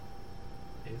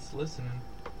It's listening.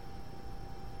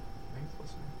 I think it's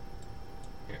listening.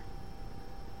 Here.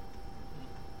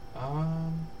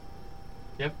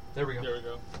 Yep, there we go. There we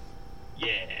go.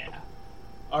 Yeah.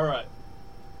 All right.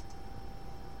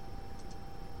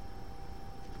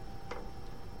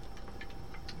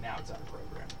 Now it's out of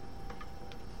program.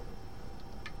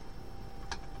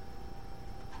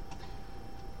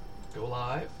 Go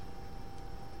live.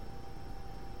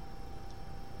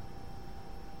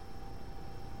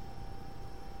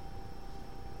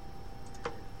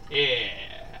 Yeah.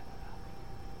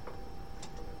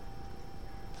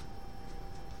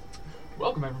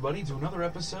 Welcome everybody to another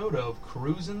episode of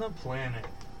Cruising the Planet.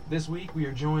 This week we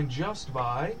are joined just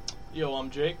by Yo, I'm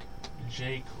Jake.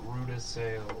 Jake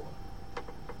Rudisale.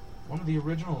 One of the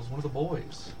originals, one of the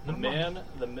boys. The man,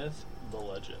 the myth, the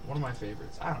legend. One of my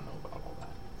favorites. I don't know about all that.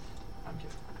 I'm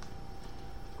kidding.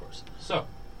 Of course. So,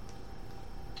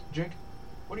 Jake,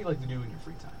 what do you like to do in your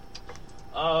free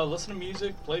time? Listen to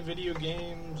music, play video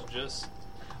games, just...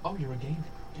 Oh, you're a gamer.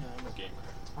 Yeah, I'm a gamer.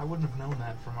 I wouldn't have known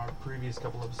that from our previous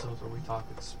couple episodes where we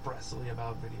talked expressly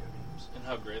about video games. And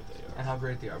how great they are. And how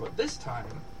great they are. But this time,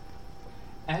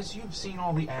 as you've seen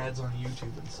all the ads on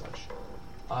YouTube and such,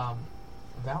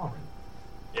 Valorant.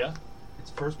 Yeah?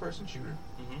 It's a first-person shooter,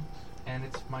 Mm-hmm. and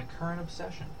it's my current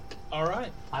obsession. All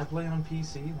right. I play on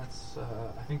PC. That's,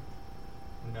 I think,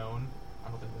 known. I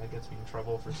don't think that gets me in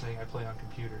trouble for saying I play on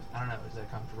computers. I don't know. Is that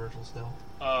controversial still?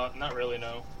 Not really,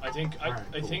 no. I think, All right,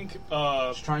 I cool. think,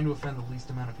 Just trying to offend the least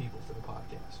amount of people for the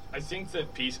podcast. I think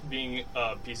that being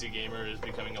a PC gamer is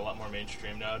becoming a lot more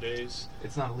mainstream nowadays.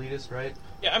 It's not elitist, right?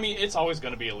 Yeah, I mean, it's always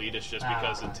going to be elitist just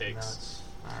because it takes... Nuts.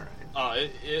 All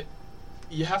right.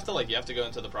 You have to go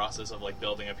into the process of like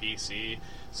building a PC.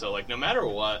 So like no matter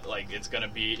what, like it's gonna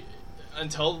be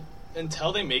until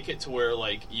they make it to where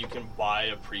like you can buy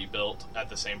a pre-built at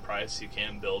the same price you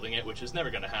can building it, which is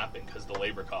never gonna happen because the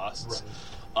labor costs.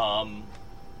 Right.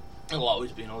 It'll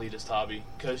always be an elitist hobby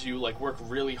because you like work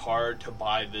really hard to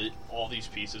buy all these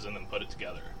pieces and then put it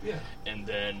together. Yeah. And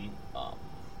then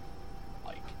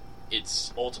like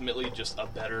it's ultimately just a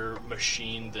better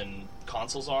machine than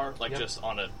consoles are, like Yep. just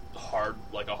on a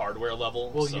hardware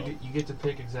level. Well, so, you get to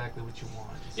pick exactly what you want.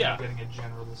 Instead Yeah. of getting a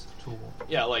generalist tool.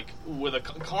 yeah, like with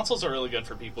consoles are really good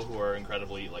for people who are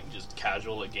incredibly like just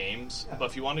casual at games. Yeah. But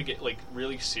if you want to get like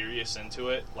really serious into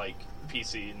it, like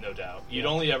PC, no doubt, you'd Yeah.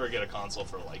 only ever get a console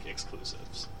for like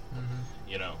exclusives. Mm-hmm.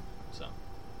 You know, so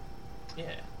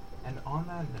yeah. And on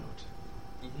that note,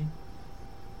 Mm-hmm.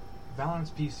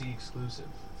 Valorant's PC exclusive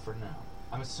for now.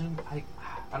 I'm assuming I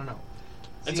don't know.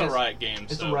 It's CS a Riot game.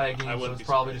 It's so a Riot game, I so wouldn't it's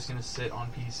be probably surprised. just going to sit on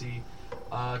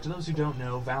PC. To those who don't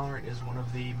know, Valorant is one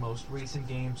of the most recent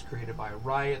games created by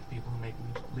Riot, the people who make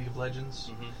League of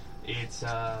Legends. Mhm. It's,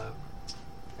 I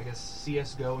guess,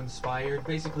 CSGO inspired.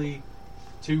 Basically,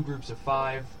 2 groups of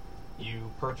 5.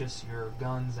 You purchase your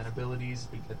guns and abilities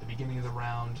at the beginning of the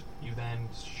round. You then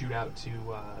shoot out to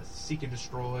seek and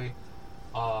destroy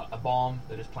a bomb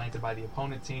that is planted by the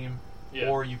opponent team. Yeah.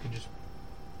 Or you can just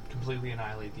completely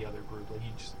annihilate the other group. Like, you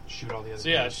just shoot all the other So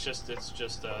yeah, groups. it's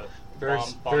just a Very,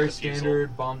 bomb very defusal.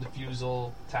 standard bomb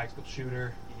defusal tactical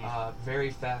shooter. Mhm.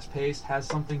 Very fast paced. Has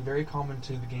something very common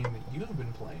to the game that you've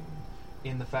been playing,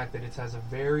 in the fact that it has a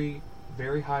very,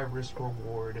 very high risk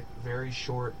reward, very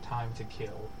short time to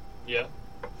kill. Yeah.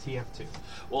 TF2.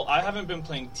 Well, I haven't been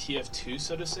playing TF2,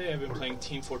 so to say. I've been playing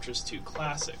Team Fortress 2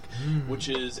 Classic, which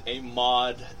is a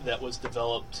mod that was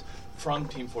developed from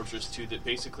Team Fortress 2 that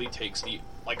basically takes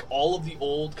all of the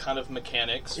old kind of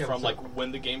mechanics Yeah, from so-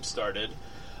 when the game started.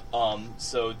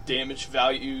 So damage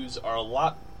values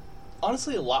are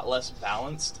honestly a lot less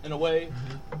balanced in a way,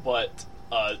 but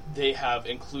they have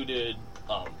included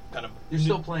kind of... You're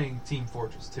still playing Team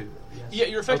Fortress 2, though, yes? Yeah,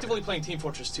 you're effectively Okay. playing Team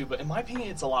Fortress 2, but in my opinion,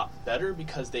 it's a lot better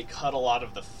because they cut a lot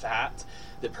of the fat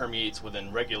that permeates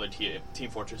within regular Team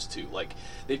Fortress 2. Like,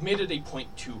 they've made it a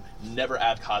point to never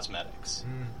add cosmetics.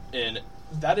 And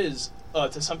that is,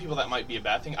 to some people, that might be a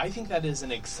bad thing. I think that is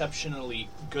an exceptionally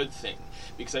good thing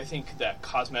because I think that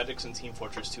cosmetics in Team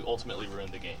Fortress 2 ultimately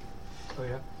ruined the game. Oh,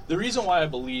 yeah? The reason why I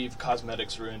believe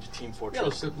cosmetics ruined Team Yeah,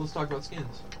 Fortress... let's talk about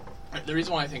skins. The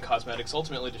reason why I think cosmetics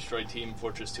ultimately destroyed Team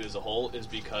Fortress 2 as a whole is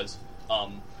because a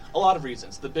lot of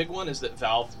reasons. The big one is that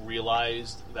Valve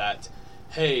realized that,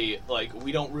 hey, like,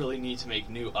 we don't really need to make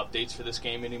new updates for this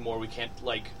game anymore. We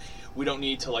don't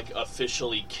need to,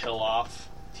 officially kill off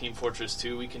Team Fortress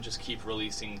 2. We can just keep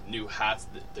releasing new hats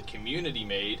that the community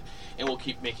made, and we'll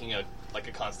keep making a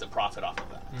constant profit off of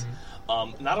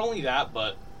that. Not only that,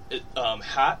 but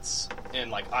hats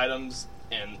and, items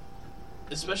and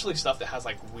especially stuff that has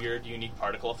like weird, unique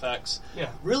particle effects, Yeah.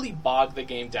 really bog the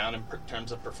game down in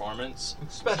terms of performance.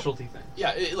 Specialty things.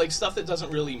 Yeah, like stuff that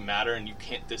doesn't really matter and you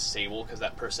can't disable because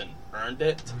that person earned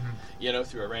it,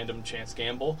 through a random chance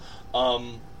gamble.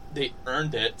 They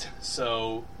earned it,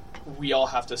 so we all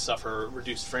have to suffer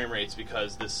reduced frame rates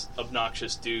because this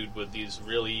obnoxious dude with these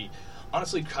really,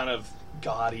 honestly, kind of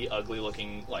gaudy,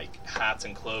 ugly-looking like hats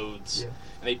and clothes,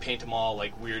 and they paint them all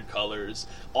like weird colors.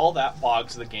 All that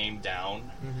bogs the game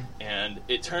down, and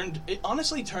it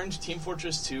honestly turned Team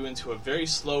Fortress 2 into a very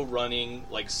slow-running,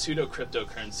 like pseudo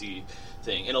cryptocurrency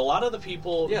thing. And a lot of the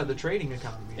people, the trading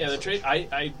economy. Yeah, the trade.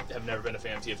 I have never been a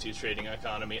fan of TF2's trading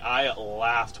economy. I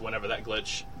laughed whenever that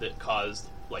glitch that caused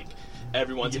like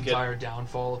everyone the to get entire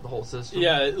downfall of the whole system.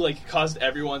 Yeah, it, like caused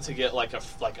everyone to get like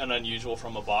an unusual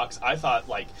from a box. I thought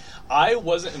like I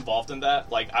wasn't involved in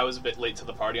that. Like I was a bit late to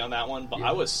the party on that one, but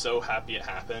I was so happy it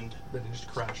happened. That it just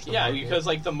crashed. The yeah, market. Because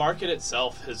like the market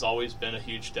itself has always been a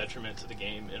huge detriment to the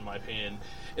game, in my opinion.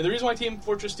 And the reason why Team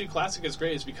Fortress 2 Classic is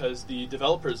great is because the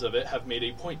developers of it have made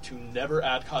a point to never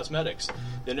add cosmetics.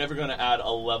 They're never going to add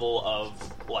a level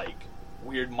of like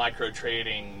weird micro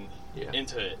trading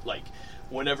into it. Like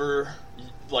whenever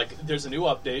like there's a new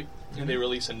update and they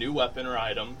release a new weapon or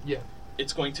item,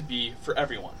 it's going to be for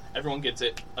everyone. Everyone gets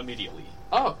it immediately.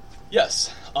 Oh.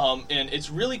 Yes. And it's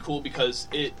really cool because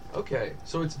it... Okay,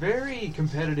 so it's very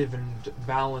competitive and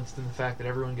balanced in the fact that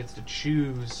everyone gets to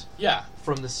choose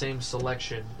from the same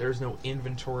selection. There's no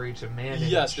inventory to manage.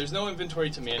 Yes, there's no inventory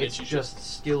to manage. It's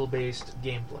just skill-based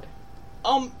gameplay.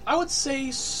 I would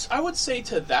say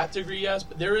to that degree, yes,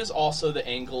 but there is also the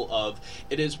angle of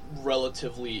it is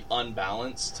relatively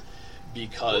unbalanced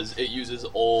because it uses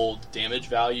old damage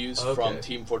values from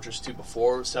Team Fortress 2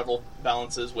 before several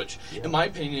balances, which in my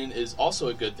opinion is also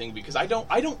a good thing because I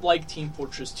don't like Team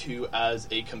Fortress 2 as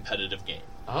a competitive game.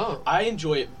 Oh. I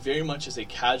enjoy it very much as a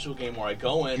casual game where I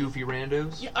go in... Goofy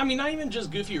randos? Yeah, I mean, not even just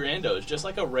goofy randos, just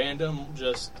like a random,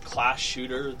 just class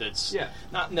shooter that's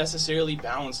not necessarily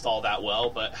balanced all that well,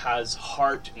 but has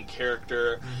heart and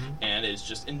character and is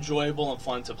just enjoyable and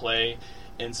fun to play.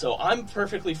 And so I'm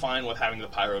perfectly fine with having the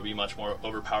Pyro be much more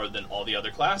overpowered than all the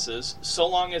other classes, so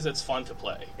long as it's fun to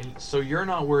play. And so you're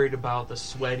not worried about the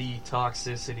sweaty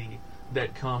toxicity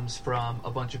that comes from a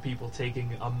bunch of people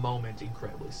taking a moment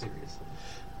incredibly seriously?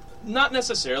 Not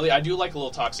necessarily. I do like a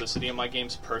little toxicity in my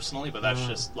games personally, but that's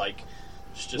just like...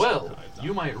 Well,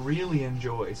 you might really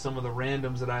enjoy some of the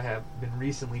randoms that I have been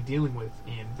recently dealing with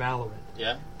in Valorant.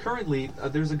 Yeah? Currently,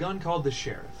 there's a gun called the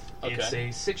Sheriff. Okay. It's a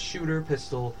 6-shooter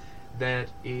pistol that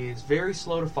is very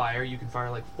slow to fire. You can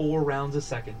fire like 4 rounds a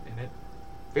second in it.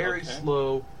 Very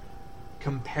slow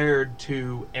compared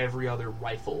to every other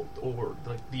rifle or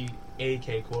like the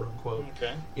AK, quote unquote.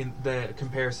 Okay. In the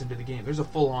comparison to the game, there's a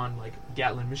full-on like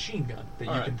Gatling machine gun that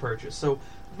you can purchase. So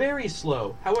very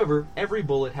slow. However, every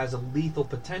bullet has a lethal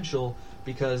potential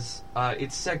because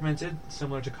it's segmented,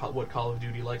 similar to what Call of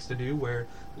Duty likes to do, where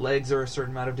legs are a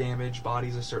certain amount of damage,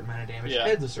 bodies a certain amount of damage,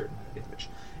 heads a certain amount of damage.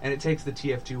 And it takes the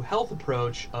TF2 health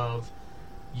approach of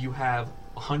you have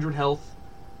 100 health.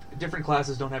 Different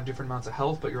classes don't have different amounts of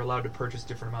health, but you're allowed to purchase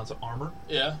different amounts of armor.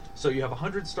 Yeah. So you have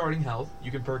 100 starting health.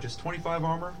 You can purchase 25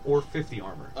 armor or 50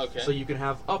 armor. Okay. So you can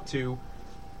have up to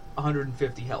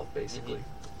 150 health, basically.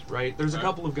 Right? There's a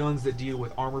couple of guns that deal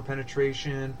with armor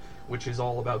penetration, which is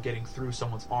all about getting through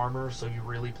someone's armor, so you're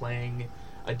really playing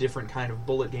a different kind of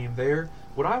bullet game there.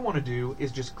 What I want to do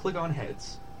is just click on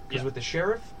heads. Because with the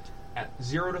Sheriff, at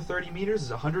 0 to 30 meters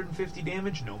is 150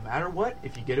 damage no matter what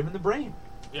if you get him in the brain.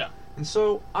 Yeah. And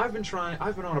so I've been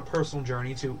on a personal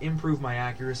journey to improve my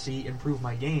accuracy, improve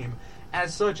my game.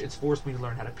 As such, it's forced me to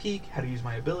learn how to peek, how to use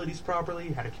my abilities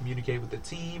properly, how to communicate with the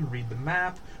team, read the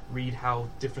map, read how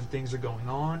different things are going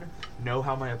on, know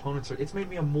how my opponents are. It's made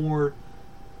me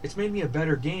a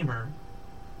better gamer.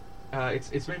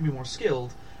 It's made me more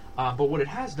skilled. But what it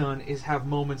has done is have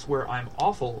moments where I'm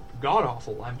awful,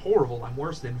 god-awful, I'm horrible, I'm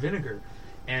worse than vinegar.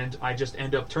 And I just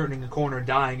end up turning a corner,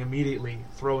 dying immediately,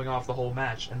 throwing off the whole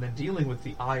match, and then dealing with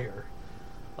the ire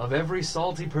of every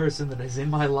salty person that is in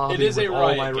my lobby with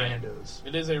all my randos.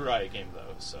 It is a Riot game,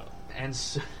 though, so... And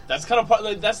so, that's kind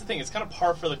of that's the thing, it's kind of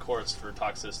par for the course for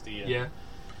toxicity. And,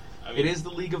 I mean, it is the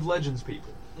League of Legends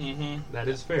people. That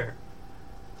is fair.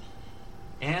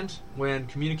 And when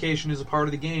communication is a part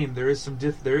of the game, there is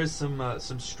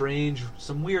some strange,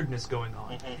 some weirdness going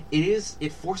on.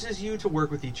 It forces you to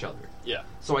work with each other. Yeah.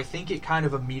 So I think it kind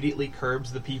of immediately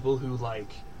curbs the people who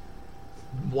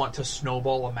want to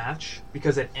snowball a match,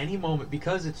 because at any moment,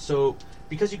 because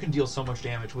you can deal so much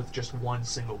damage with just one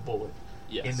single bullet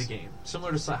in the game.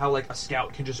 Similar to how a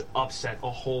scout can just upset a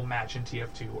whole match in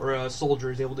TF2, or a soldier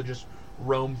is able to just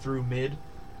roam through mid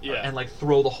Yeah. and like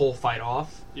throw the whole fight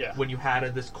off Yeah. when you had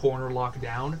this corner locked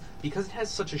down, because it has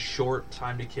such a short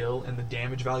time to kill and the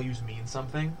damage values mean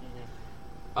something.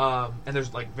 And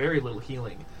there's like very little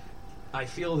healing. I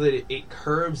feel that it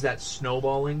curbs that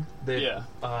snowballing that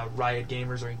Riot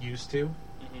gamers are used to.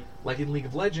 Like in League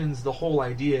of Legends, the whole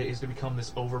idea is to become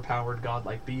this overpowered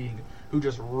godlike being who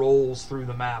just rolls through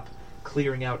the map,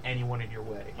 clearing out anyone in your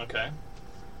way. Okay.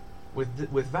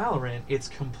 With Valorant, it's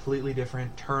completely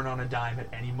different. Turn on a dime at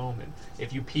any moment.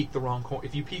 If you peek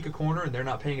if you peek a corner and they're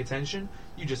not paying attention,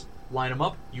 you just line them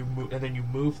up. You move, and then you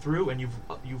move through, and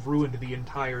you've ruined the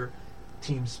entire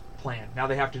team's plan. Now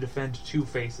they have to defend two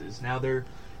faces. Now they're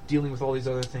dealing with all these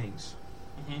other things.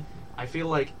 I feel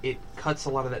like it cuts a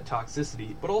lot of that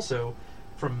toxicity, but also,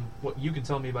 from what you can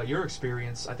tell me about your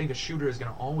experience, I think a shooter is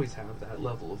going to always have that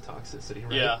level of toxicity,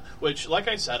 right? Yeah, which, like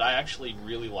I said, I actually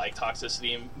really like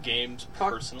toxicity in games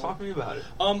personally. Talk to me about it.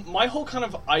 My whole kind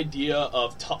of idea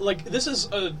of this is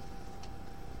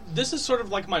sort of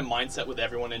like my mindset with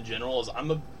everyone in general. Is I'm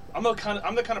the kind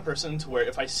of person to where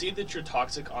if I see that you're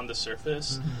toxic on the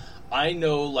surface, I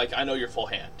know your full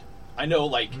hand. I know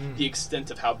the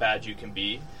extent of how bad you can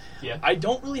be. Yeah. I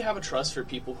don't really have a trust for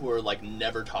people who are like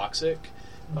never toxic,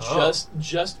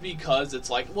 just because it's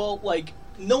like, well, like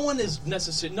no one's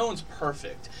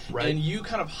perfect, right? And you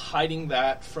kind of hiding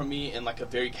that from me in like a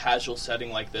very casual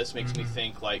setting like this makes me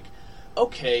think like,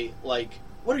 okay, like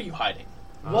what are you hiding?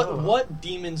 What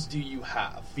demons do you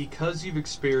have? Because you've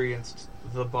experienced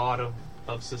the bottom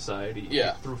of society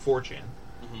through 4chan,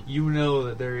 you know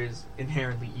that there is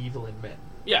inherently evil in men.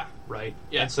 Yeah. Right?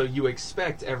 Yeah. And so you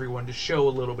expect everyone to show a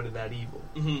little bit of that evil.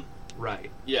 Right.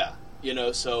 Yeah.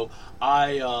 So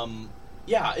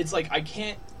it's like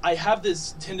I have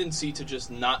this tendency to just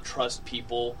not trust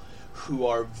people who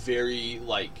are very,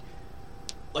 like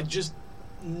just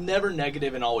never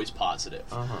negative and always positive.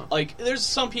 Like, there's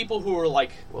some people who are,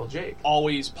 like, well, Jake,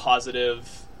 always positive,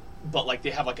 but, like, they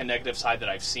have, like, a negative side that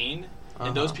I've seen.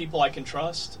 And those people I can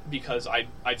trust because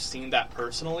I've seen that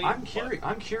personally.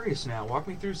 I'm curious now. Walk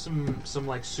me through some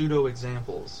like pseudo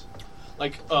examples.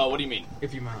 Like, what do you mean?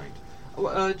 If you mind,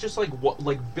 just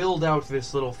build out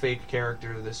this little fake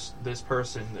character, this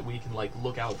person that we can like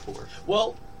look out for.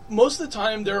 Well, most of the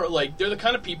time they're the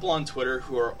kind of people on Twitter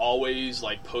who are always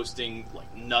like posting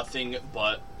like nothing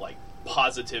but like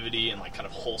positivity and like kind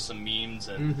of wholesome memes,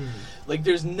 and like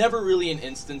there's never really an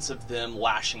instance of them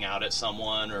lashing out at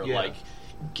someone or like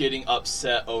getting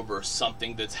upset over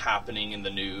something that's happening in the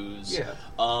news.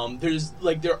 There's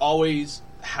like they're always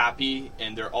happy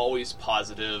and they're always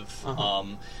positive,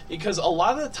 because a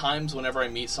lot of the times whenever I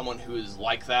meet someone who is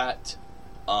like that,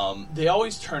 they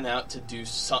always turn out to do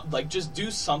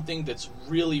something that's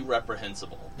really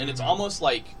reprehensible, and it's almost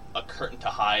like a curtain to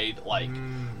hide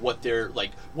what their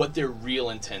real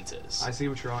intent is. I see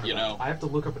what you're on about. Know? I have to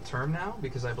look up a term now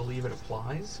because I believe it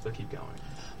applies, but keep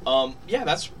going.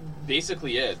 That's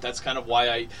basically it. That's kind of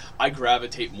why I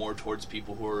gravitate more towards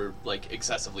people who are like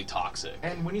excessively toxic.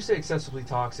 And when you say excessively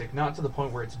toxic, not to the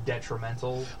point where it's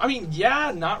detrimental. I mean,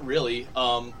 yeah, not really.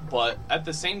 But at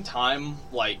the same time,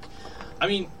 like, I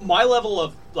mean, my level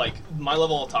of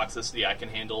toxicity I can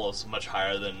handle is much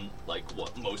higher than like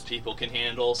what most people can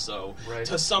handle. So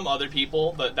to some other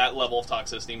people, that level of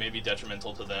toxicity may be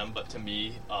detrimental to them, but to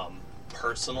me,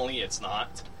 personally, it's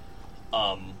not.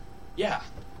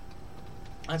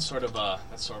 That's sort of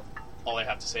all I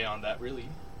have to say on that, really.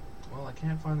 Well, I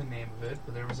can't find the name of it,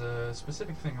 but there was a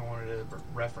specific thing I wanted to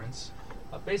reference.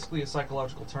 Basically, a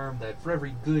psychological term that for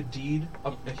every good deed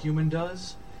a human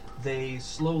does, they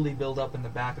slowly build up in the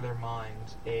back of their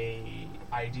mind a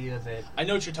idea that I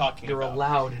know what you're talking they're about.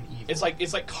 allowed in evil.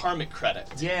 It's like karmic credit.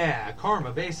 Yeah,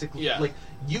 karma, basically. Yeah. Like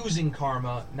using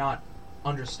karma, not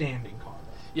understanding karma.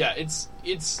 Yeah, it's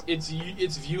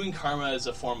viewing karma as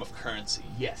a form of currency.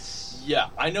 Yes. Yeah,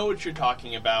 I know what you're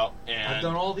talking about, and I've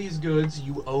done all these goods.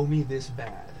 You owe me this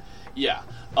bad. Yeah.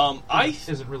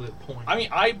 Isn't really the point. I mean,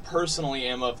 I personally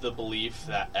am of the belief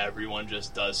that everyone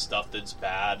just does stuff that's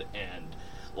bad, and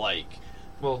like.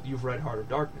 Well, you've read Heart of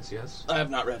Darkness, yes? I have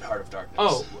not read Heart of Darkness.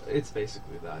 Oh, it's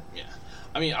basically that. Yeah.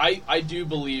 I mean, I do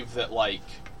believe that, like,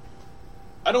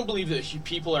 I don't believe that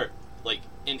people are, like,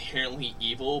 inherently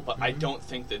evil, but I don't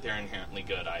think that they're inherently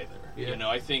good either. Yeah. You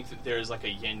know, I think that there's, like, a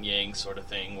yin-yang sort of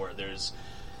thing where there's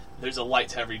a light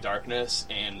to every darkness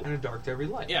and a dark to every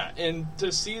light. Yeah, and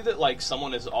to see that, like,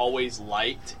 someone is always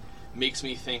light makes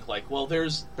me think like, well,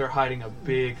 there's They're hiding a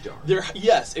big dark.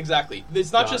 yes, exactly.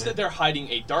 It's not Got just it. that they're hiding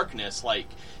a darkness, like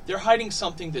they're hiding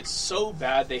something that's so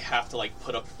bad they have to like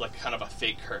put up like kind of a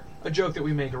fake curtain. A joke that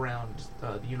we make around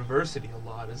the university a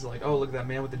lot is like, oh, look at that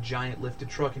man with the giant lifted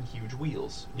truck and huge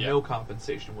wheels. Yeah. No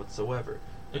compensation whatsoever.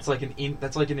 It's like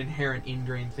that's like an inherent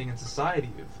ingrained thing in society.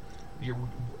 Of your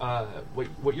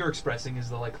what you're expressing is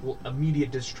the like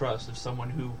immediate distrust of someone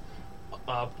who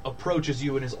approaches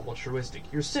you and is altruistic.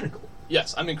 You're cynical.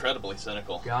 Yes, I'm incredibly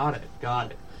cynical. Got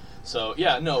it. So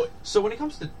yeah, no, So when it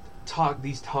comes to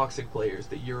these toxic players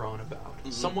that you're on about,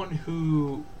 Mhm. someone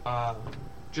who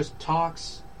just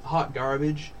talks hot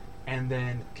garbage and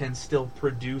then can still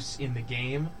produce in the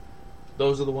game,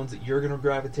 those are the ones that you're going to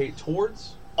gravitate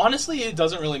towards? honestly, it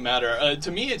doesn't really matter. To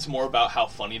me, it's more about how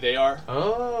funny they are,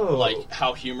 Oh. like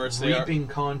how humorous they are. reaping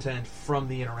content from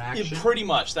the interaction? Yeah, pretty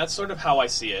much. That's sort of how I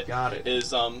see it. Got it.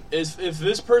 Is if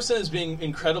this person is being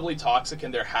incredibly toxic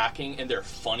and they're hacking and they're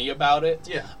funny about it,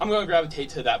 Yeah. I'm going to gravitate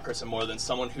to that person more than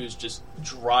someone who's just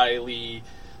dryly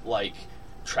like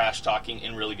trash talking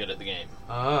and really good at the game.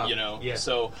 You know. Yeah.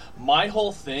 So my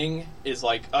whole thing is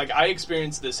like I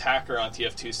experienced this hacker on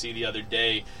TF2C the other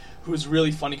day who was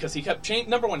really funny because he kept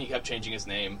number one, he kept changing his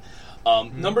name.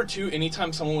 Number two,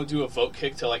 anytime someone would do a vote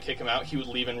kick to like kick him out, he would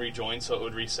leave and rejoin so it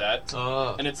would reset.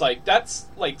 And it's like that's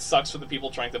like sucks for the people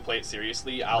trying to play it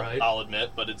seriously. Right. I'll admit,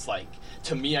 but it's like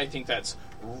to me, I think that's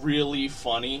really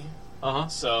funny.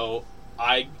 So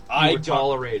you were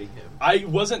tolerating him. I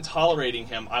wasn't tolerating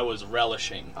him. I was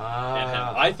relishing in him.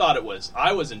 I thought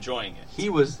I was enjoying it. He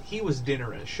was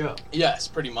dinner at a show. Yes,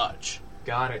 pretty much.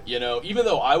 Got it. You know, even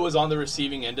though I was on the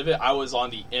receiving end of it, I was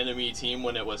on the enemy team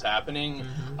when it was happening.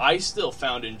 I still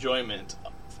found enjoyment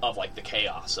of like the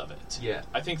chaos of it. Yeah.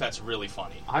 I think that's really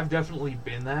funny. I've definitely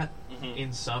been that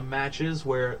in some matches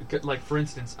where, like for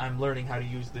instance, I'm learning how to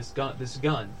use this gun.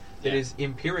 That is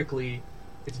empirically,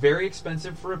 it's very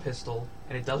expensive for a pistol,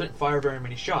 and it doesn't fire very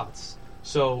many shots.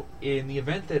 So in the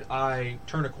event that I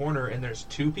turn a corner and there's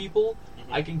two people,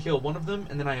 I can kill one of them,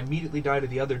 and then I immediately die to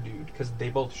the other dude because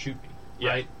they both shoot me.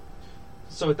 Right?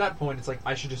 So at that point, it's like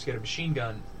I should just get a machine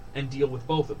gun and deal with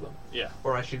both of them. Yeah.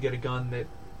 Or I should get a gun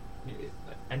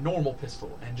a normal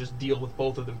pistol and just deal with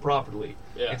both of them properly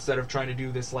instead of trying to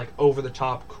do this like over the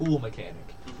top cool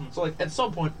mechanic. So like at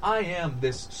some point I am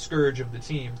this scourge of the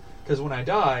team because when I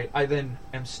die I then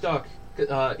am stuck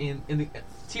in the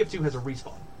TF2 has a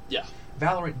respawn. Yeah.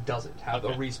 Valorant doesn't have a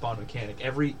respawn mechanic.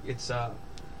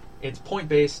 It's point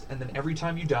based, and then every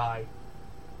time you die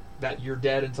that you're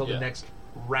dead until the next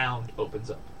round opens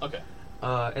up. Okay.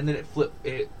 And then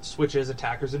it switches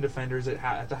attackers and defenders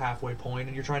at the halfway point,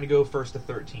 and you're trying to go first to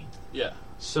 13th. Yeah.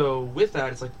 So with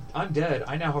that, it's like, I'm dead.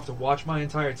 I now have to watch my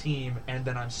entire team, and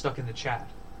then I'm stuck in the chat.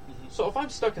 So if I'm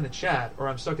stuck in the chat, or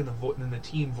I'm stuck in the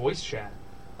team voice chat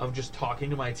of just talking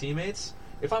to my teammates,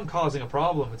 if I'm causing a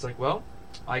problem, it's like, well,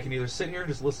 I can either sit here and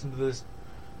just listen to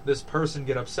this person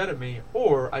get upset at me,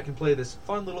 or I can play this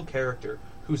fun little character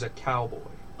who's a cowboy.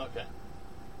 Okay.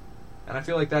 And I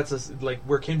feel like that's like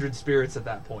we're kindred spirits at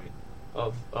that point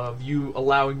of you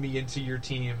allowing me into your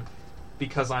team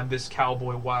because I'm this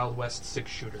cowboy Wild West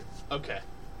 6-shooter. Okay.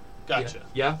 Gotcha.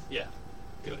 Yeah? Yeah.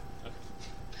 Good. Okay.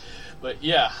 But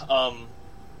yeah,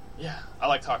 I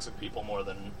like toxic people more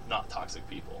than not toxic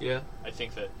people. Yeah. I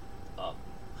think that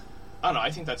I don't know,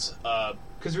 I think that's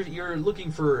because you're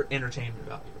looking for entertainment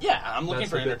value. Yeah, I'm looking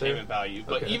That's for the bit entertainment there? value.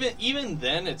 But Okay. even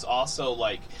then, it's also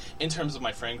like in terms of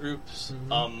my friend groups,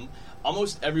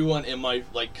 almost everyone in my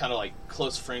like kind of like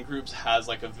close friend groups has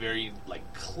like a very like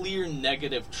clear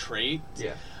negative trait.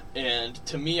 Yeah. And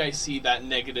to me, I see that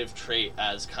negative trait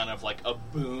as kind of like a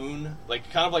boon, like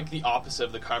kind of like the opposite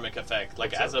of the karmic effect,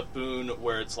 like What's as up? a boon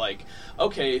where it's like,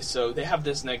 okay, so they have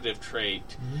this negative trait.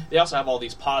 They also have all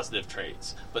these positive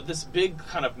traits. But this big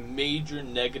kind of major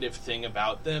negative thing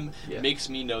about them makes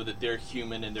me know that they're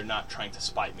human and they're not trying to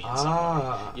spite me in some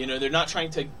way. You know, they're not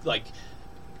trying to like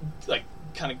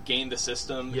kind of game the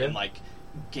system and like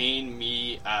gain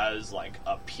me as like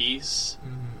a piece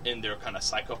in their kind of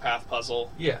psychopath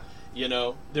puzzle. Yeah. You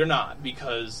know, they're not,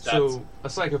 because that's... So a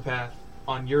psychopath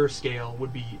on your scale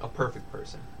would be a perfect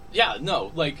person. Yeah,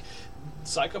 no, like,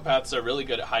 psychopaths are really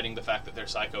good at hiding the fact that they're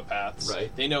psychopaths.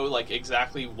 Right. They know, like,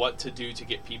 exactly what to do to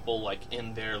get people, like,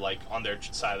 in their, like, on their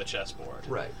side of the chessboard.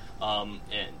 Right. And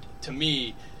to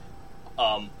me,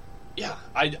 yeah,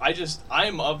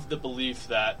 I'm of the belief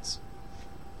that,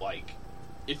 like,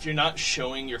 if you're not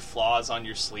showing your flaws on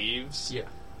your sleeves,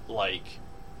 like,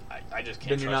 I just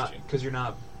can't then you're trust not, you. because you're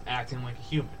not acting like a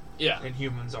human. Yeah. And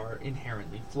humans are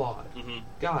inherently flawed. Mm-hmm.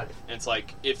 Got it. And it's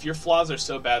like, if your flaws are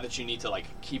so bad that you need to, like,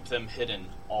 keep them hidden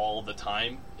all the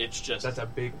time, it's just... That's a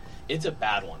big... It's a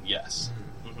bad one, yes.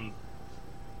 Mm-hmm.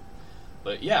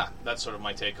 But yeah, that's sort of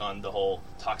my take on the whole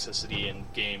toxicity in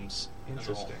games.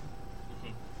 Interesting.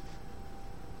 Mm-hmm.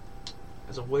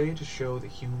 As a way to show the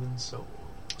human soul.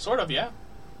 Sort of, yeah.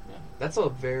 That's a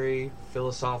very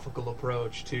philosophical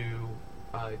approach to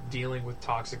dealing with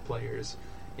toxic players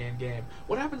in game.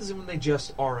 What happens when they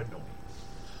just are annoying?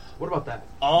 What about that?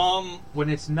 When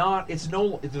it's not,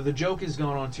 either the joke has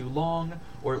gone on too long,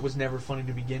 or it was never funny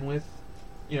to begin with.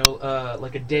 You know,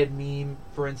 like a dead meme,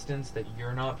 for instance, that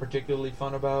you're not particularly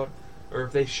fun about, or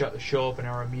if they show up and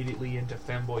are immediately into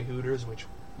femboy hooters, which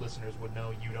listeners would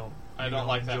know you don't. I don't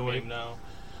like enjoy. that meme. No.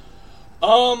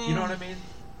 You know what I mean?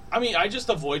 I mean, I just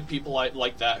avoid people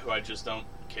like that who I just don't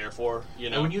care for. You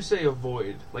know. And when you say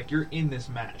avoid, like you're in this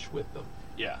match with them.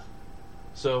 Yeah.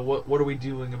 So what are we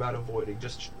doing about avoiding?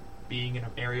 Just being in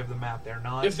an area of the map they're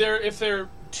not. If they're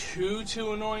too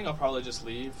annoying, I'll probably just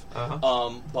leave.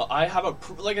 But I have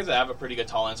I have a pretty good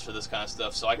tolerance for this kind of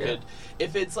stuff. So I could,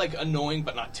 if it's like annoying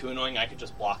but not too annoying, I could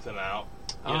just block them out.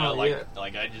 You know,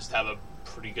 like I just have a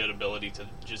pretty good ability to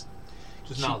just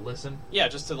not listen. Yeah,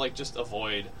 just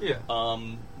avoid. Yeah.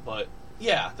 But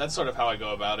yeah, that's sort of how I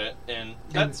go about it, and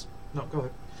that's no. Go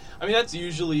ahead. I mean, that's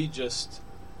usually just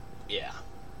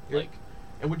like.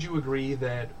 And would you agree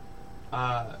that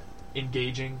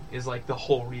engaging is like the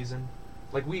whole reason?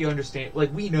 Like we understand,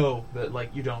 like we know that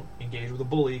like you don't engage with a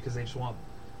bully because they just want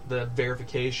the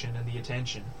verification and the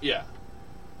attention. Yeah.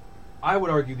 I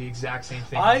would argue the exact same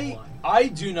thing. I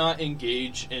do not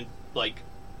engage in like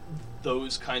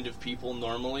those kind of people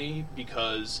normally,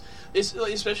 because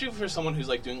especially for someone who's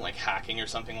like doing like hacking or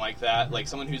something like that, like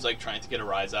someone who's like trying to get a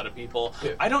rise out of people.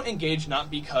 I don't engage not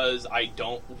because I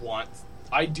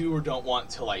do or don't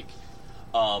want to like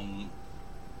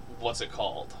what's it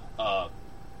called,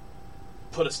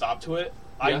 put a stop to it.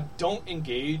 I don't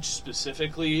engage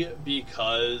specifically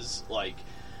because like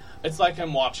it's like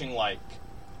I'm watching like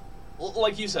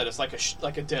you said, it's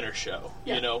like a dinner show.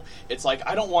 Yeah. You know, it's like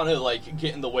I don't want to like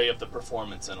get in the way of the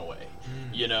performance in a way.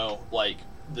 You know, like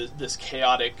this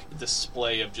chaotic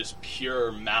display of just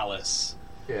pure malice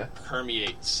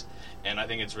permeates, and I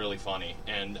think it's really funny.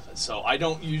 And so I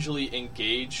don't usually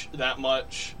engage that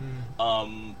much.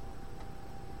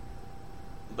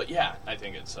 But yeah, I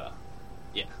think it's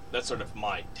that's sort of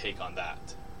my take on that.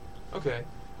 Okay.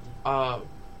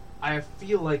 I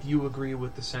feel like you agree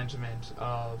with the sentiment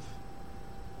of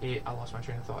I lost my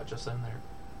train of thought just then there.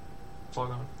 It's all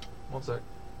gone. One sec.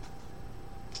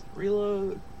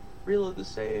 Reload the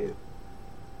save.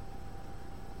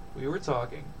 We were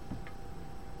talking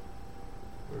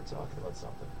about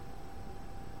something.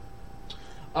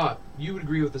 You would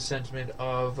agree with the sentiment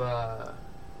of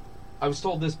I was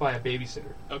told this by a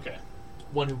babysitter. Okay.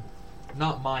 One who,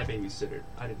 not my babysitter.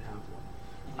 I didn't have one.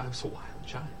 I was a wild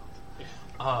child.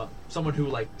 Someone who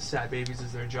like sat babies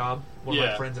as their job. One of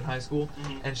my friends in high school,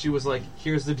 and she was like,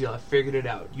 "Here's the deal. I figured it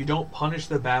out. You don't punish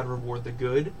the bad, reward the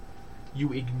good.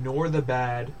 You ignore the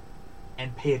bad,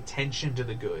 and pay attention to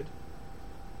the good.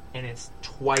 And it's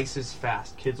twice as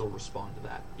fast. Kids will respond to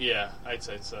that." Yeah, I'd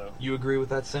say so. You agree with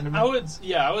that sentiment?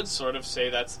 I would sort of say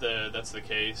that's the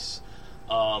case.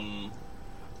 I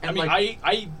mean,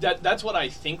 like, that's what I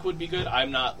think would be good.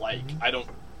 I'm not like I don't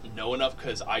know enough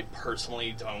because I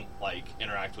personally don't like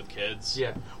interact with kids.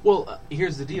 Yeah. Well,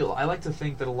 here's the deal. I like to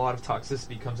think that a lot of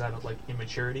toxicity comes out of like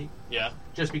immaturity. Yeah.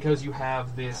 Just because you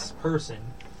have this person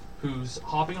who's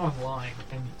hopping online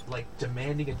and like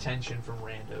demanding attention from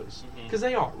randos, because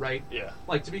they are, right? Yeah.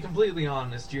 Like, to be completely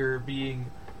honest, you're being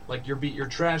like you're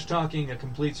trash talking a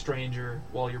complete stranger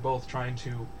while you're both trying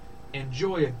to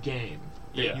enjoy a game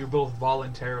that you're both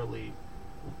voluntarily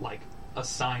like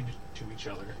assigned to each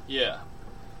other. Yeah.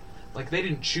 Like, they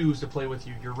didn't choose to play with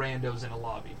you. You're randos in a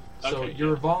lobby. So Okay,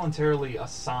 you're voluntarily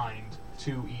assigned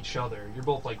to each other. You're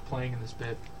both, like, playing in this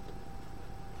bit.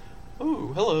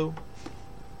 Oh, hello.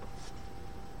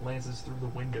 Lances through the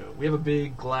window. We have a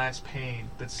big glass pane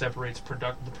that separates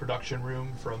the production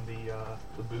room from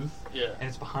the booth. Yeah. And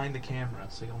it's behind the camera,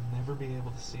 so you'll never be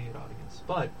able to see it, audience.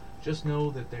 But just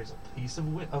know that there's a piece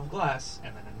of glass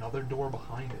and then another door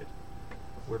behind it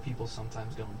where people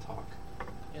sometimes go and talk.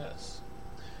 Yes.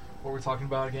 What were we talking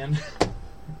about again?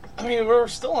 I mean, we're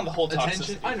still on the whole toxicity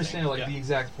attention. I understand, thing. the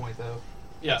exact point, though.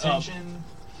 Yeah. Attention.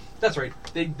 That's right.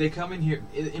 They come in here.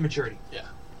 Immaturity. Yeah.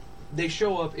 They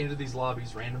show up into these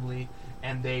lobbies randomly,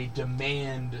 and they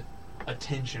demand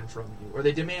attention from you, or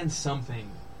they demand something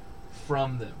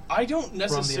from them. I don't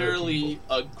necessarily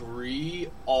agree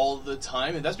all the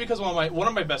time, and that's because one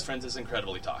of my best friends is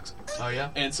incredibly toxic. Oh yeah.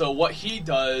 And so what he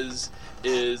does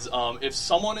is, if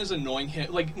someone is annoying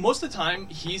him, like most of the time,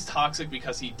 he's toxic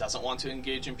because he doesn't want to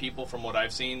engage in people. From what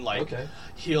I've seen, like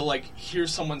he'll like hear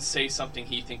someone say something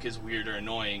he think is weird or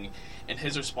annoying, and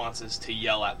his response is to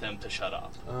yell at them to shut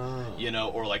up. You know,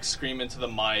 or like scream into the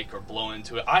mic or blow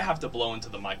into it. I have to blow into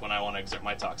the mic when I want to exert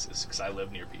my toxicity because I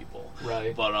live near people.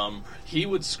 Right. But he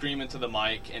would scream into the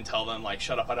mic and tell them like,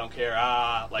 "Shut up! I don't care."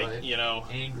 You know,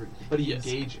 angry. But he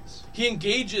engages. He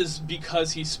engages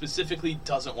because he specifically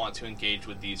doesn't want to engage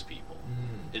with these people.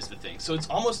 Is the thing. So it's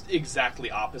almost exactly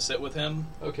opposite with him.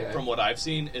 Okay. From what I've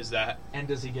seen, is that. And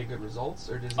does he get good results,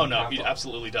 or does he? Oh no, he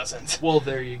absolutely doesn't. Well,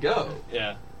 there you go.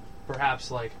 Yeah. Perhaps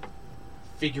like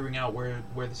figuring out where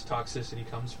this toxicity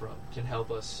comes from can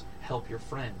help your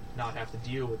friend not have to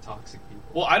deal with toxic people.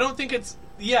 Well, I don't think it's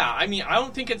I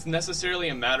don't think it's necessarily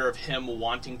a matter of him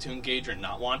wanting to engage or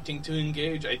not wanting to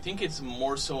engage. I think it's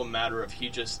more so a matter of he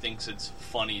just thinks it's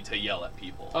funny to yell at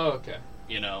people. Oh, okay.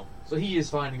 You know. So he is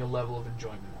finding a level of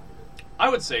enjoyment out of it. I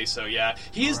would say so, yeah.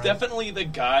 He is definitely the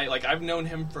guy, like, I've known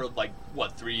him for,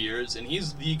 3 years, and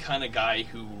he's the kind of guy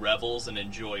who revels and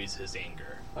enjoys his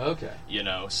anger. Okay. You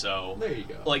know, so... There you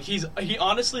go. Like, he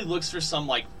honestly looks for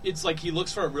some, it's like he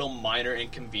looks for a real minor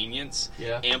inconvenience,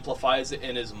 amplifies it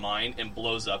in his mind, and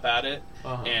blows up at it,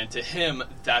 and to him,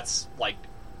 that's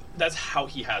how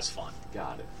he has fun.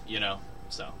 Got it. You know,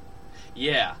 so...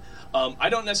 Yeah. I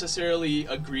don't necessarily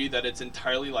agree that it's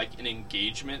entirely like an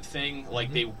engagement thing.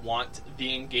 Like they want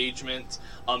the engagement.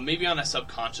 Maybe on a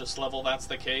subconscious level that's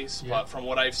the case. But from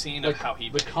what I've seen of how he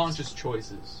the conscious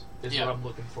choices is what I'm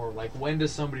looking for. Like when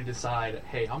does somebody decide,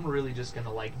 hey, I'm really just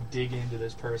gonna like dig into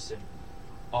this person,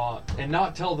 and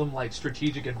not tell them like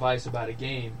strategic advice about a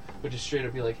game, but just straight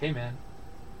up be like, hey man,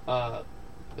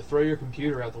 throw your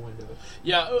computer out the window.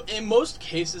 Yeah, in most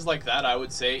cases like that, I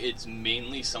would say it's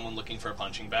mainly someone looking for a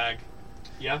punching bag.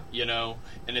 Yeah. You know?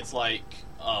 And it's like,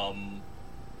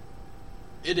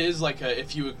 it is like a,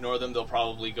 if you ignore them, they'll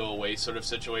probably go away sort of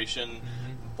situation.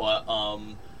 But,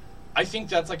 I think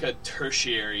that's like a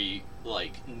tertiary,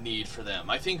 like, need for them.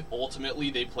 I think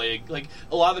ultimately they play, like,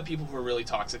 a lot of the people who are really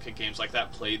toxic at games like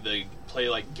that play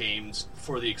like games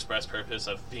for the express purpose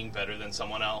of being better than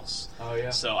someone else. Oh yeah.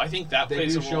 So I think that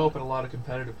plays a role. They do show up in a lot of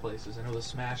competitive places. I know the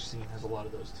Smash scene has a lot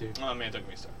of those too. Oh man, don't get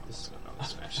me started on the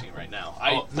Smash scene right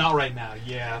now. Not right now.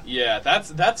 Yeah. Yeah,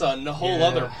 that's a whole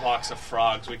other box of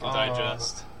frogs we can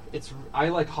digest. I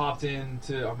like hopped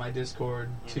into my Discord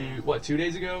 2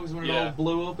 days ago is when it all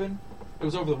blew open. It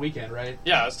was over the weekend, right?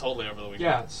 Yeah, it was totally over the weekend.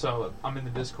 Yeah, so I'm in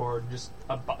the Discord, and just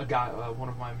a guy, one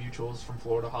of my mutuals from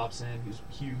Florida hops in,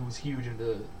 who was huge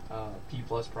into P+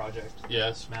 project,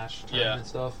 Smash tournament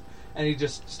stuff, and he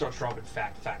just starts dropping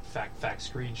fact,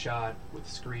 screenshot with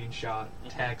screenshot,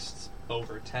 text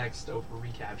over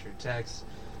recaptured text,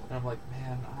 and I'm like,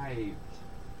 man, I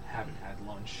haven't had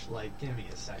lunch. Like, give me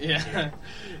a second. Yeah,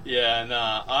 yeah.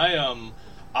 Nah,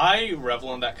 I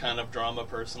revel in that kind of drama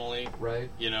personally. Right.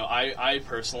 You know, I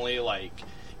personally like.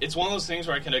 It's one of those things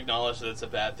where I can acknowledge that it's a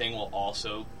bad thing while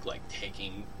also like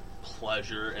taking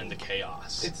pleasure in the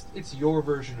chaos. It's your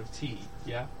version of tea.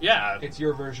 Yeah. Yeah. It's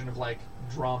your version of like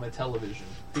drama television.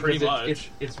 Pretty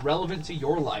much. It's relevant to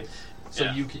your life.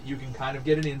 So you can kind of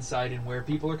get an insight in where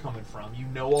people are coming from. You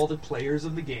know all the players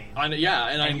of the game. And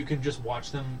you can just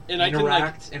watch them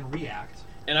interact and react.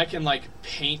 And I can like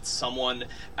paint someone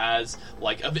as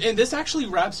like, and this actually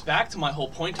wraps back to my whole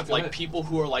point of like people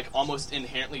who are like almost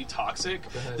inherently toxic.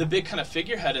 The big kind of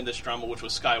figurehead in this drama, which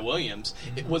was Sky Williams,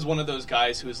 it was one of those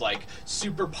guys who was like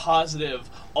super positive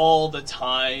all the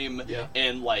time,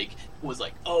 and like was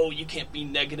like, oh, you can't be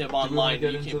negative online. Do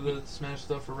you want to get into the Smash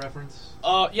stuff for reference?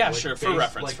 Yeah, like sure, base, for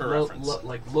reference, like for reference.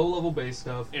 Like low-level base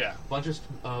stuff. Yeah. Bunch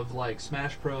of like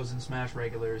Smash Pros and Smash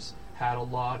Regulars had a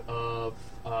lot of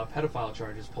pedophile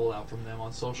charges pulled out from them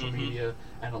on social media,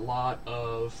 and a lot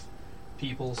of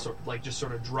people just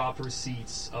sort of dropped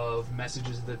receipts of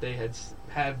messages that they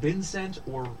had been sent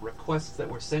or requests that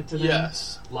were sent to them.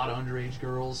 Yes. A lot of underage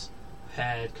girls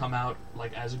had come out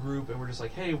like as a group and were just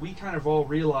like, hey, we kind of all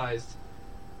realized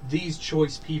these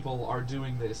choice people are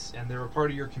doing this and they're a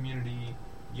part of your community.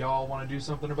 Y'all want to do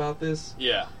something about this?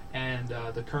 Yeah. And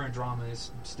the current drama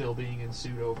is still being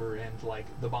ensued over, and like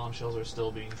the bombshells are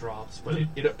still being dropped. But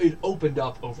it opened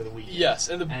up over the weekend. Yes,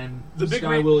 and the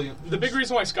big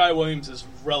reason why Sky Williams is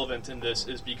relevant in this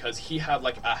is because he had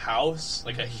like a house,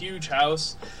 like a huge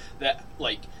house that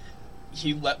like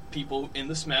he let people in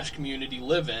the Smash community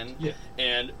live in,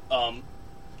 and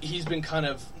he's been kind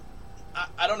of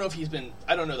I don't know if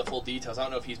I don't know the full details. I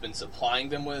don't know if he's been supplying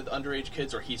them with underage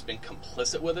kids or he's been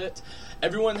complicit with it.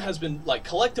 Everyone has been like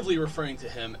collectively referring to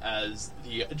him as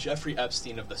the Jeffrey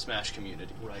Epstein of the Smash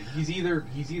community. Right. He's either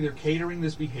catering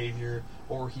this behavior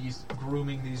or he's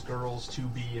grooming these girls to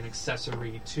be an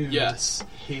accessory to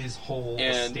his whole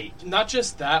estate. Not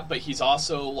just that, but he's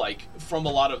also like from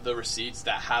a lot of the receipts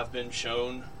that have been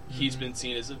shown. He's been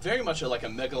seen as very much like a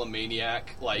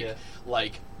megalomaniac. I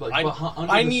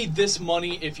need this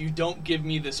money. If you don't give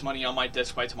me this money on my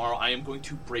desk by tomorrow, I am going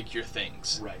to break your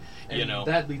things. Right. And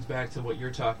that leads back to what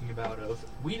you're talking about of,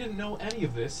 we didn't know any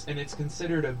of this, and it's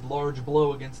considered a large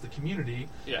blow against the community,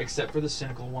 except for the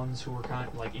cynical ones who were kind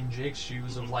of like in Jake's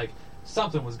shoes of like,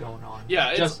 something was going on.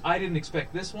 Yeah, I didn't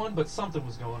expect this one, but something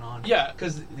was going on. Yeah.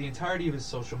 Because the entirety of his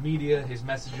social media, his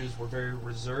messages were very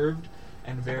reserved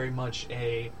and very much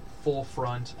a full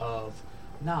front of,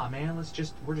 nah, man,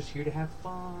 we're just here to have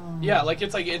fun. Yeah,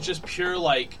 it's just pure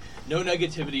like no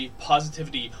negativity,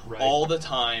 positivity all the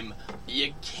time.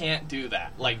 You can't do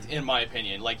that. Like in my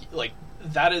opinion, like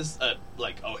that is a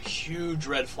huge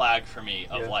red flag for me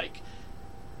of like.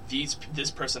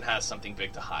 This person has something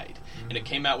big to hide, and it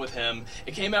came out with him.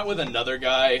 It came out with another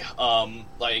guy. I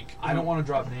don't want to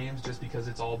drop names just because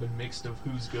it's all been mixed of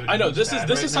who's good. I know and this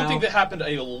who's is something that happened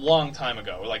a long time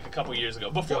ago, like a couple years ago.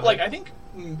 Before, I think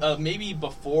maybe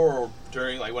before or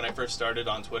during when I first started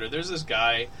on Twitter. There's this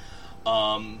guy.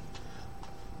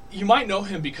 You might know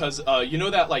him because you know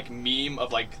that meme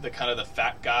of the kind of the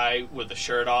fat guy with the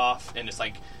shirt off, and it's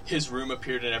his room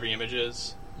appeared in every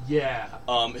images. Yeah.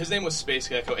 His name was Space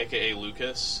Gecko, aka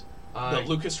Lucas. The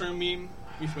Lucas Room meme.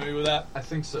 You familiar with that? I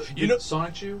think so. You know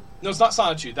Sonichu? No, it's not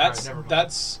Sonichu.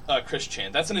 That's Chris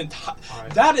Chan. That's an entire.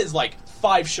 That is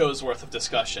 5 shows worth of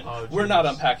discussion. Oh, we're not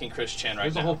unpacking Chris Chan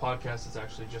right now. There's a whole podcast that's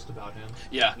actually just about him.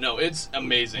 Yeah, no, it's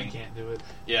amazing. We can't do it.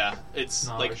 Yeah, it's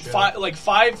not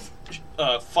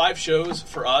five shows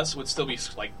for us would still be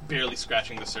barely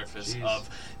scratching the surface of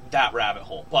that rabbit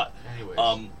hole. But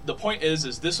anyways. The point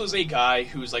is this was a guy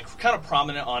who's kind of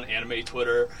prominent on anime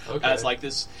Twitter as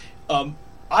this.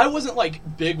 I wasn't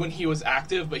big when he was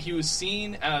active, but he was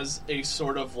seen as a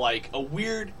sort of a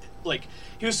weird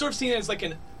he was sort of seen as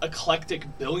an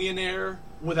eclectic billionaire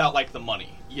without the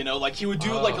money. You know, he would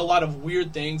do a lot of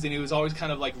weird things, and he was always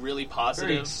kind of really positive.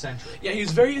 Very eccentric. Yeah, he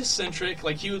was very eccentric.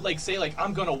 He would say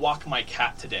I'm going to walk my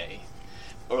cat today.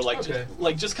 Or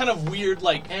just kind of weird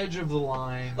edge of the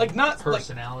line, not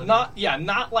personality, not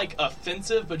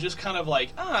offensive, but just kind of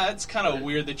it's kind of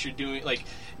weird that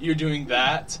you're doing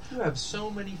that. You have so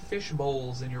many fish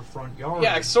bowls in your front yard.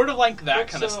 Yeah, sort of that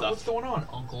kind of stuff. What's going on,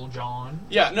 Uncle John?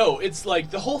 Yeah, no, it's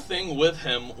the whole thing with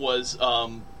him was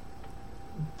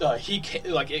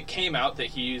it came out that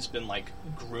he's been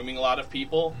grooming a lot of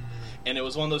people. And it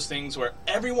was one of those things where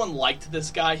everyone liked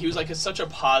this guy. He was such a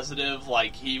positive,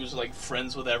 he was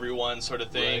friends with everyone sort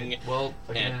of thing. Right. Well,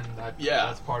 again,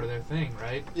 that's part of their thing,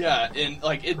 right? Yeah, and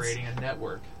it's creating a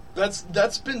network.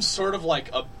 That's been sort of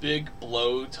a big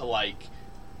blow to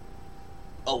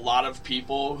a lot of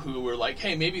people who were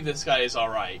hey, maybe this guy is all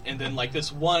right. And then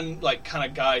this one kind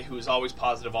of guy who's always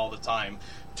positive all the time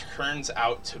turns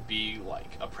out to be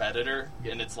a predator,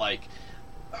 and it's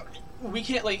we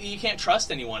can't you can't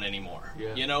trust anyone anymore.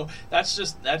 Yeah. You know, that's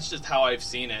just how I've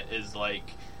seen it. Is I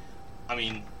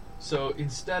mean. So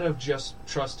instead of just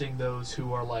trusting those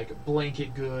who are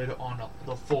blanket good on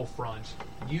the full front,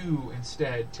 you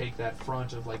instead take that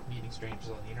front of meeting strangers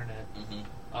on the internet,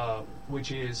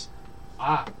 which is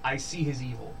I see his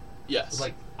evil. Yes.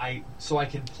 So I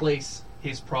can place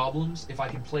his problems. If I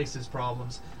can place his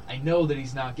problems, I know that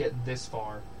he's not getting this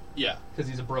far. Yeah. Because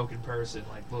he's a broken person.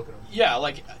 Look at him. Yeah,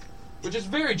 which is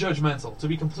very judgmental, to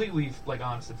be completely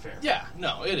honest and fair. Yeah,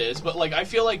 no, it is. But I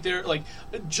feel there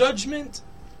judgment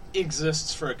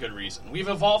exists for a good reason. We've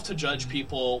evolved to judge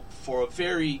people for a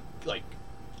very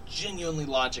genuinely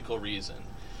logical reason.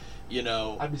 You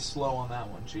know, I'd be slow on that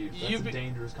one, Chief. That's a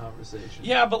dangerous conversation.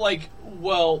 Yeah, but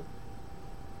well,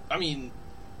 I mean,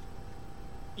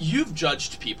 you've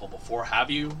judged people before, have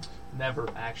you? Never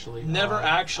actually. Never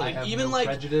actually. I have even no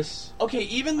prejudice. Okay,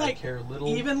 even I care little.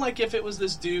 Even if it was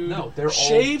this dude, no, they're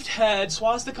shaved head,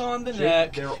 swastika on the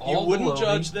neck, they're all you wouldn't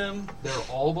judge me. them. They're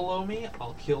all below me.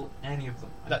 I'll kill any of them.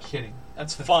 I'm kidding.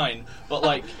 That's fine,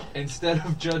 but instead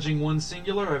of judging one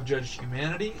singular, I've judged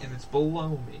humanity, and it's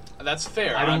below me. That's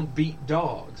fair. I don't beat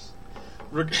dogs.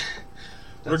 Regardless,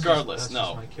 that's no.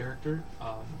 Just my character.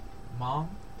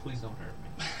 Mom, please don't hurt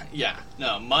me. Yeah,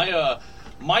 no.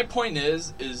 My point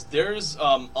is there's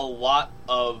a lot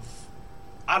of,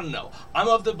 I don't know. I'm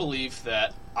of the belief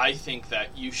that I think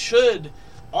that you should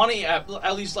on a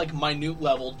at least like minute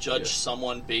level judge Yeah.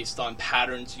 someone based on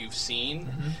patterns you've seen.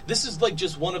 Mhm. This is like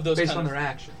just one of those Based kind on of their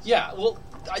actions. yeah, well,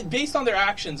 based on their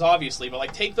actions, obviously, but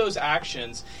like take those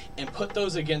actions and put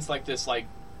those against like this like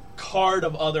card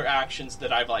of other actions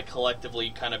that I've like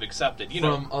collectively kind of accepted. You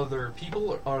From other people,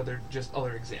 or are there just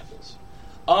other examples?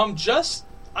 just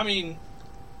I mean,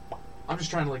 I'm just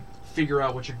trying to like figure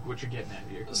out what you're getting at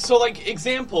here. so like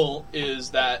example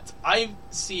is that I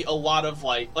see a lot of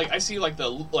like I see like the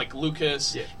like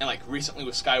Lucas Yeah. and like recently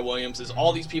with Sky Williams is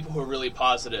all these people who are really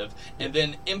positive, and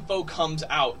then info comes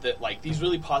out that like these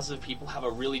really positive people have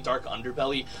a really dark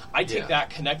underbelly. I take Yeah. that,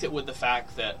 connect it with the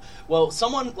fact that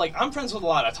someone like I'm friends with a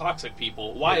lot of toxic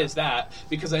people. Why Yeah. is that?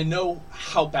 Because I know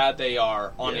how bad they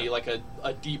are on Yeah.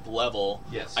 a deep level.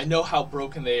 Yes. I know how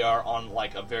broken they are on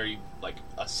like a very like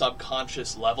a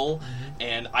subconscious level,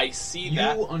 and I see You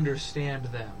that. understand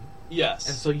them, Yes.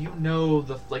 and so you know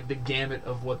the gamut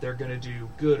of what they're gonna do,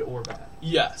 good or bad.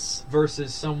 Yes.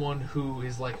 Versus someone who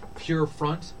is like pure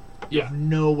front. You Yeah. have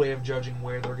no way of judging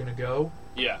where they're gonna go,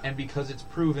 Yeah. and because it's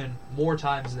proven more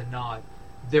times than not,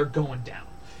 they're going down.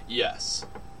 Yes.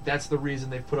 That's the reason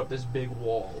they've put up this big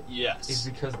wall. Is Yes.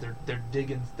 because they're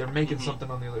digging, they're making Mhm. something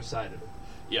on the other side of it.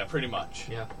 Yeah, pretty much.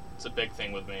 Yeah. It's a big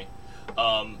thing with me.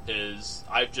 Is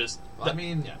I've just I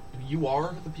mean, yeah. you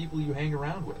are the people you hang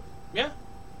around with. Yeah.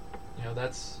 You know,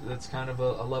 that's kind of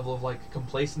a level of like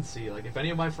complacency. Like, if any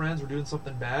of my friends were doing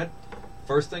something bad,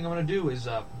 first thing I'm going to do is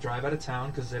drive out of town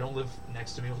because they don't live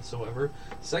next to me whatsoever.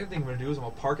 Second thing I'm going to do is I'm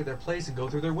going to park at their place and go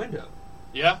through their window.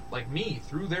 Yeah. Like me,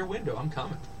 through their window. I'm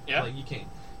coming. Yeah. Like,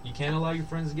 you can't allow your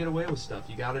friends to get away with stuff.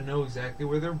 You got to know exactly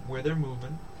where they're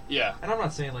moving. Yeah. And I'm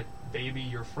not saying like baby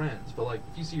your friends, but like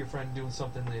if you see your friend doing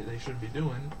something they shouldn't be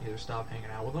doing, either stop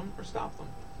hanging out with them or stop them.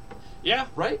 Yeah.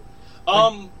 Right?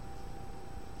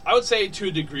 I would say to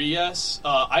a degree, yes.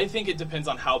 I think it depends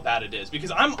on how bad it is,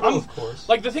 because I'm of course.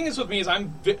 like the thing is with me is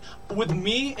with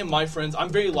me and my friends, I'm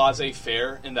very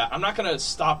laissez-faire in that I'm not gonna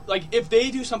stop. Like if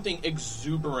they do something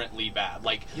exuberantly bad,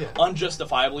 like Yeah.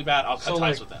 unjustifiably bad, I'll cut So, ties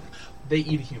like, with them. They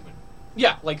eat a human.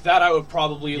 Yeah, like that I would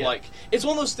probably Yeah. like. It's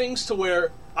one of those things to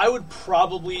where I would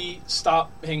probably stop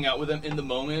hanging out with them in the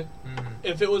moment. Mhm.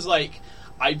 If it was like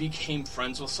I became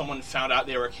friends with someone, found out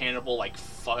they were a cannibal like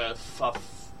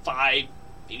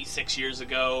maybe 6 years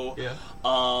ago. Yeah.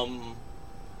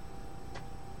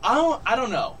 I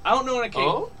don't know. I don't know in a case.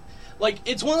 Oh? Like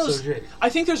it's one of those. So, Jake, I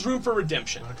think there's room for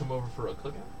redemption. you want to come over for a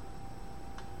cookout?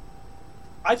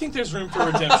 I think there's room for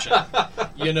redemption.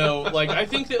 You know, like I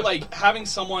think that like having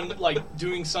someone like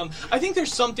doing some. I think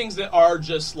there's some things that are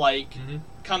just like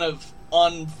kind of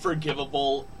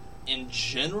unforgivable in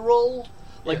general.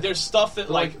 Like Yeah. there's stuff that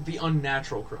Like the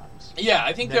unnatural crimes. yeah,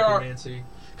 I think there are. Necromancy.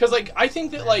 Because, like, I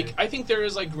think that, Maybe. like, I think there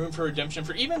is, like, room for redemption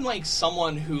for even, like,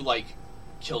 someone who, like,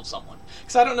 killed someone.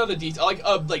 Because I don't know the detail.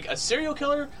 Like a serial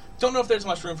killer, don't know if there's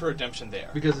much room for redemption there.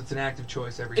 Because it's an active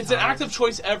choice every time. It's an active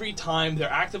choice every time. They're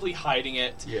actively hiding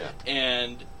it. Yeah.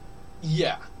 And,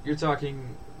 yeah. You're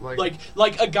talking, Like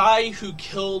a guy who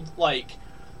killed,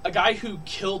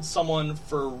 someone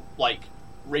for, like,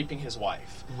 raping his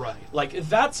wife. Right. Like, if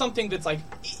that's something that's, like...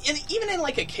 even in,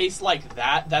 like, a case like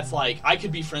that, that's, like... I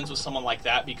could be friends with someone like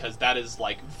that because that is,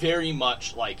 like, very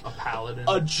much, like... A paladin.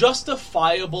 A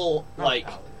justifiable, Not like...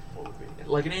 paladin, what would be?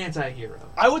 Like an anti-hero.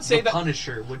 I would say the that...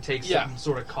 Punisher would take Yeah. some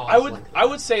sort of cause I would like that. I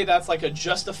would say that's, like, a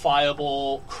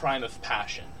justifiable crime of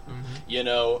passion. Mhm. You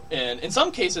know, and in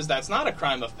some cases that's not a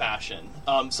crime of passion.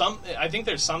 I think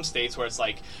there's some states where it's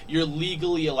like you're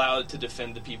legally allowed to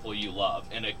defend the people you love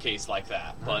in a case like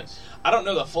that. Nice. But I don't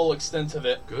know the full extent of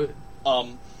it. Good.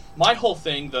 My whole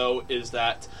thing though is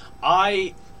that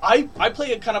I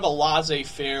play a kind of a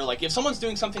laissez-faire. Like if someone's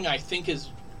doing something I think is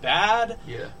bad,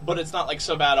 Yeah. but it's not like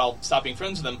so bad I'll stop being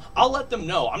friends with them, I'll let them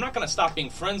know. I'm not going to stop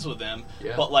being friends with them,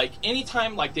 Yeah. but like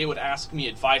anytime like they would ask me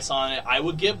advice on it, I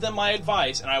would give them my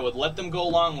advice and I would let them go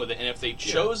along with it. And if they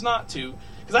chose not to,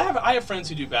 because I have friends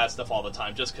who do bad stuff all the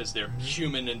time just because they're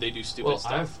human and they do stupid Well,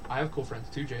 stuff. I have cool friends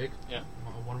too, Jake. Yeah.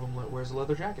 One of them wears a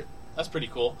leather jacket. That's pretty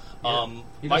cool.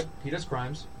 Yeah. He does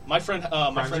crimes. My friend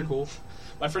Crimes are cool.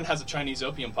 my friend has a Chinese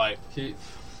opium pipe. He,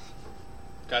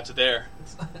 Got you there.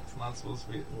 it's not supposed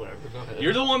to be. Whatever. Go ahead.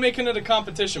 You're the one making it a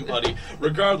competition, buddy.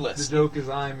 Regardless. The joke is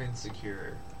I'm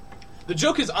insecure. The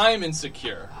joke is I'm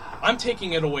insecure. I'm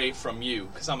taking it away from you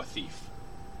because I'm a thief.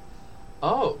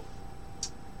 Oh.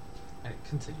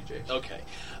 Continue, Jake. Okay.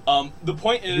 The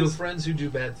point You have is, friends who do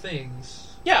bad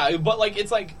things. yeah, but like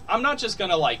it's like I'm not just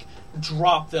gonna like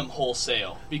drop them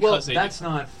wholesale Well, because they that's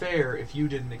not fair if you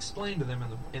didn't explain to them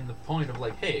in the point of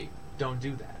like, hey, don't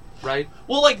do that. right?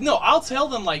 Well, like, no, I'll tell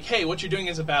them, like, hey, what you're doing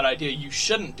is a bad idea. You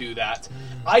shouldn't do that.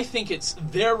 I think it's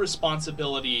their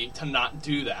responsibility to not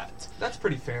do that. That's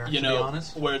pretty fair, You to know, be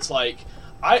honest. where it's like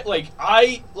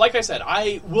I said,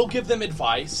 I will give them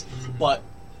advice, but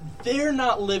they're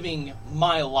not living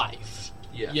my life.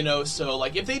 Yeah. You know, so,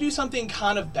 like, if they do something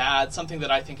kind of bad, something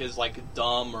that I think is, like,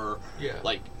 dumb or, Yeah.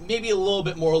 like, maybe a little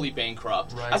bit morally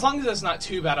bankrupt, Right. as long as it's not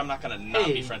too bad, I'm not going to not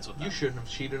be friends with them. You shouldn't have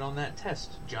cheated on that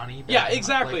test, Johnny. Yeah,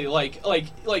 exactly. Like,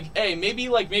 hey, maybe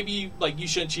you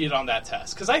shouldn't cheat on that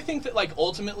test. Because I think that, like,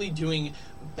 ultimately doing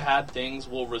bad things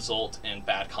will result in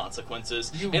bad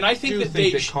consequences. And I think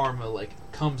that karma, like,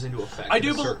 comes into effect I at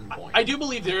do a certain point. I do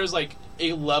believe there is, like,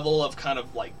 a level of kind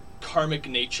of, like, karmic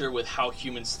nature with how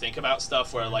humans think about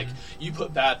stuff where like you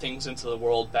put bad things into the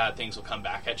world, bad things will come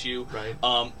back at you. Right.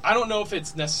 I don't know if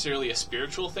it's necessarily a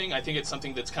spiritual thing. I think it's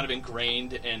something that's kind of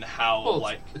ingrained in how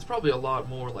it's probably a lot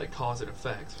more like cause and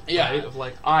effect. Yeah. Right? Of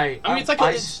like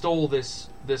I stole this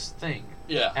thing.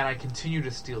 Yeah. And I continue to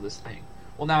steal this thing.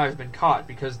 Well, now I've been caught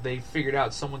because they figured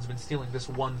out someone's been stealing this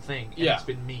one thing, and it's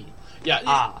been me.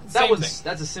 Yeah.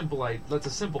 That's a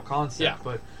simple concept. Yeah.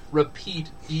 But repeat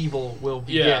evil will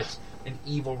beget an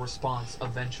evil response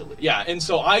eventually. Yeah, and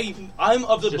so I'm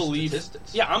of the belief.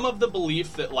 Statistics. Yeah, I'm of the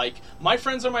belief that like my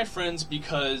friends are my friends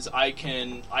because I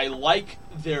like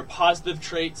their positive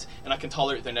traits and I can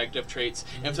tolerate their negative traits.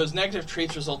 And if those negative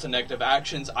traits result in negative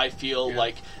actions, I feel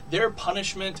like their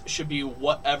punishment should be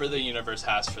whatever the universe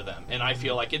has for them. And I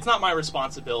feel like it's not my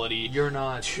responsibility. You're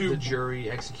not the jury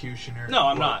executioner. No,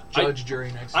 I'm not. Judge, jury,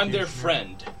 and executioner. I'm their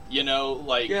friend. You know,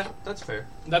 like that's fair.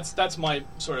 That's my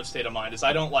sort of state of mind. Is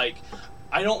I don't like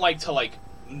to like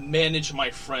manage my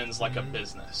friends like a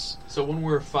business. So when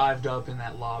we're fived up in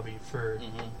that lobby for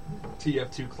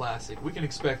TF2 Classic, we can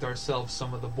expect ourselves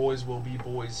some of the boys will be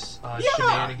boys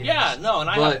shenanigans. Yeah, no,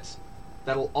 but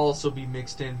that'll also be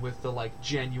mixed in with the like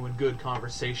genuine good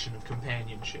conversation of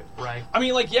companionship, right? I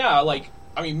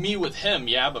mean, me with him,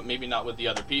 but maybe not with the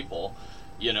other people.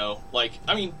 You know, like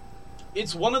I mean,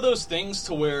 it's one of those things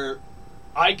to where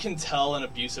I can tell an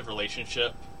abusive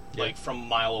relationship like from a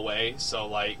mile away. So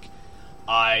like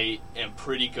I am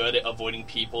pretty good at avoiding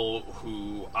people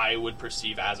who I would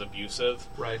perceive as abusive.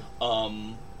 Right.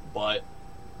 But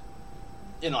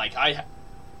you know, like I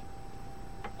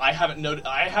haven't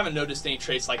noticed any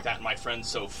traits like that in my friends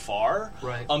so far.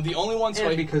 Right. The only ones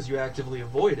because you actively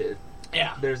avoid it.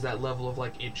 Yeah. There's that level of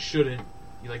like it shouldn't.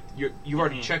 You've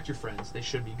already checked your friends; they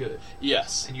should be good.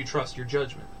 Yes. And you trust your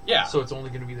judgment. Yeah. So it's only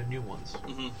going to be the new ones.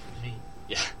 Me.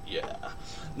 Yeah.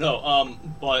 No.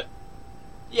 But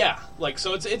yeah. Like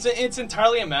so, it's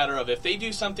entirely a matter of if they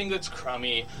do something that's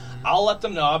crummy, I'll let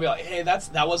them know. I'll be like, hey,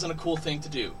 that wasn't a cool thing to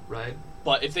do. Right.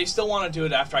 But if they still want to do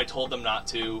it after I told them not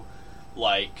to,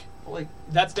 like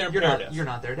that's their imperative. You're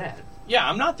not their dad. Yeah,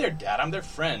 I'm not their dad. I'm their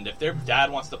friend. If their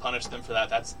dad wants to punish them for that,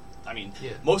 that's. I mean,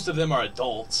 most of them are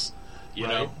adults. You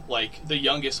know, like the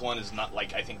youngest one is not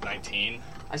like I think 19.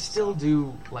 I still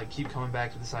do like keep coming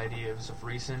back to this idea of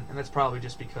recent, and that's probably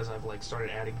just because I've like started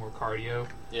adding more cardio,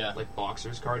 like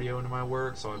boxers cardio into my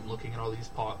work. So I'm looking at all these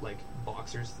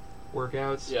boxers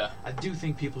workouts. Yeah, I do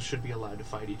think people should be allowed to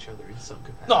fight each other in some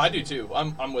capacity. No, I do too.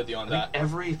 I'm with you on that.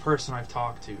 Every person I've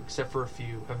talked to, except for a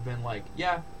few, have been like,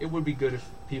 it would be good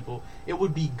it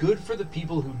would be good for the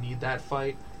people who need that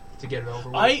fight to get it over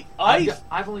with.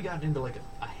 I've only gotten into like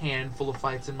a handful of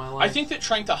fights in my life. I think that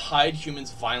trying to hide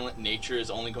humans' violent nature is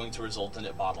only going to result in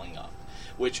it bottling up,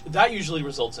 which that usually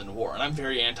results in war. And I'm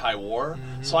very anti-war,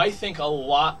 so I think a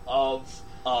lot of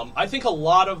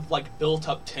like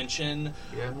built-up tension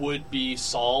would be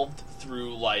solved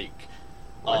through like.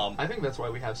 I think that's why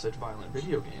we have such violent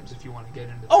video games. If you want to get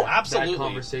into absolutely. that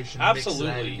conversation, absolutely.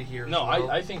 Mix that into here no, as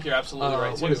well. I think you're absolutely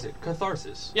right too. What is it?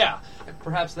 Catharsis. Yeah.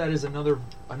 Perhaps that is another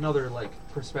like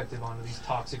perspective onto these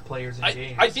toxic players in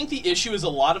games. I think the issue is a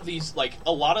lot of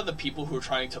the people who are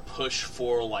trying to push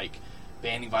for like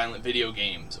banning violent video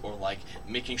games or like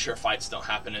making sure fights don't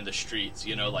happen in the streets.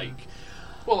 You know, like.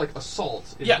 Well, like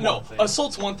assault is one thing.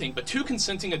 Assault's one thing, but two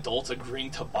consenting adults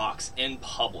agreeing to box in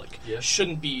public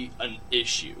shouldn't be an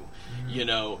issue. You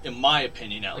know, in my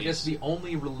opinion, at least. I guess the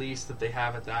only release that they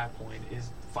have at that point is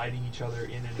fighting each other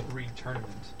in an agreed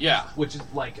tournament. Yeah. Which is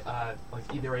like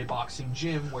either a boxing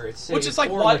gym where it's safe, which is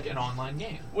like or like an online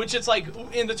game. Which it's like,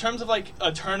 in the terms of like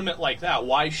a tournament like that,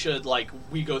 why should like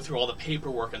we go through all the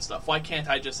paperwork and stuff? Why can't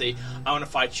I just say, I want to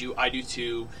fight you, I do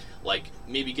too, like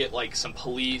maybe get like some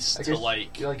police to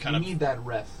like kind of... You need that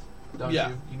ref, don't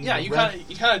you? You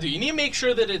kind of do. You need to make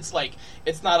sure that it's like,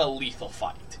 it's not a lethal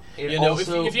fight. It you know,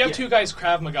 also, if you have two guys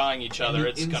Krav Magaing each other,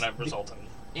 it's going to result in...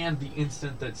 And the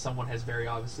instant that someone has very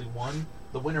obviously won,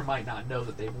 the winner might not know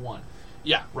that they've won.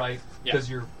 Yeah. right? Yeah. Because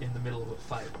you're in the middle of a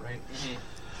fight, right? Mhm.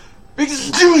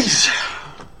 Because Jewish.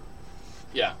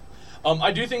 Yeah.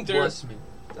 I do think there. Bless me.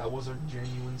 That was a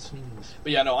genuine sneeze.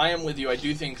 But yeah, no, I am with you. I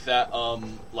do think that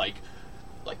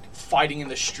like fighting in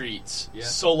the streets, Yeah.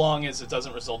 so long as it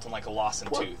doesn't result in like a loss in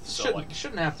Well, tooth. So shouldn't,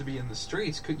 shouldn't have to be in the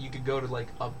streets. You could go to like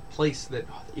a place that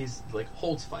is like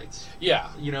holds fights. yeah.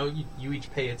 You know, you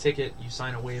each pay a ticket, you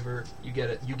sign a waiver, you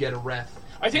get a ref.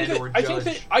 I think and that- or I think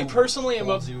judge that I who personally am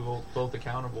holds of- you both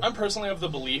accountable. I'm personally of the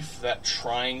belief that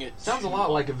trying Sounds a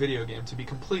lot like a video game, to be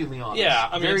completely honest. Yeah,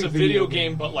 I mean Very it's a video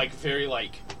game, game, but like very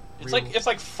like it's Real-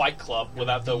 like Fight Club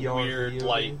without the VR weird video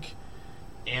like game.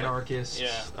 Anarchist,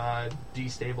 Yeah.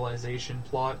 destabilization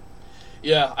plot.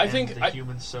 yeah. I and think the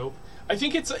human soap. I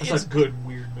think it's That's a good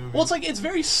weird movie. well, it's like it's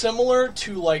very similar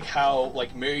to like how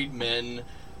like married men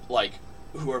like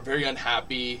who are very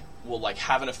unhappy will like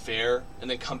have an affair and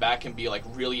then come back and be like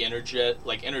really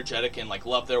energetic and like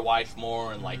love their wife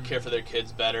more and like care for their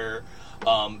kids better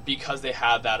because they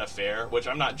had that affair. Which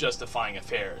I'm not justifying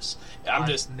affairs. I'm I've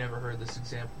just never heard this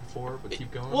example before, but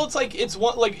keep going. well, it's like it's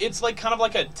kind of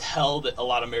like a tell that a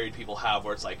lot of married people have,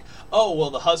 where it's like, oh,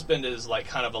 well, the husband is like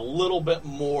kind of a little bit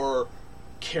more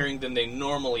caring than they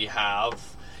normally have.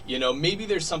 You know, maybe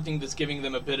there's something that's giving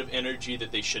them a bit of energy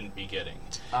that they shouldn't be getting.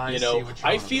 I You see know, what you're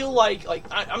I on feel about. like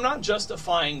I'm not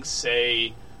justifying,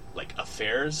 say, like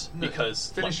affairs No, because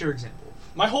finish your example.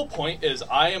 my whole point is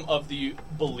I am of the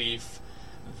belief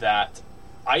that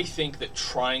I think that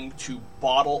trying to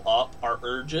bottle up our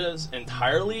urges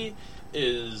entirely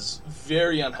is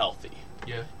very unhealthy.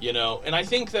 Yeah. You know, and I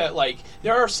think that like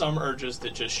there are some urges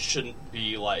that just shouldn't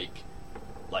be like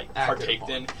Acted partaked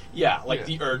upon. in. Yeah, like Yeah.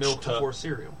 the urge Milk to before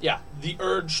cereal. yeah, the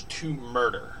urge to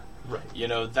murder. Right. You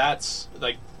know, that's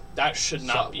like that should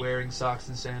not be. Wearing socks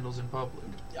and sandals in public.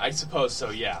 I suppose so.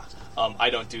 Yeah.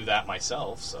 I don't do that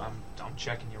myself, so I'm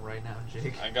checking you right now,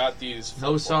 Jake. I got these. No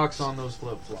flip-flops. socks on those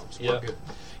flip flops. Yeah. We're good.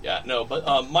 Yeah, no,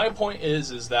 but my point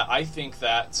is that I think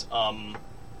that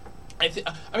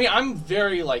I mean I'm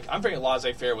very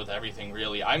laissez-faire with everything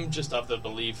really. I'm just of the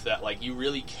belief that like you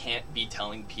really can't be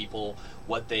telling people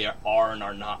what they are and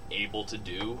are not able to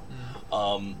do.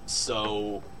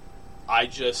 So I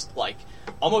just like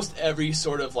almost every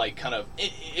sort of like kind of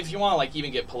if you want to like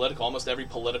even get political, almost every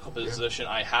political position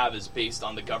I have is based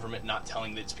on the government not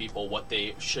telling its people what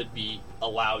they should be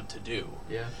allowed to do.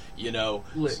 Yeah. You know,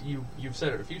 You've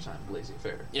said it a few times,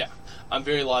 laissez-faire. yeah, I'm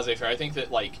very laissez-faire. I think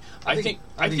that like I think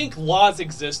think laws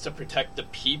exist to protect the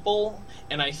people,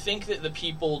 and I think that the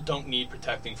people don't need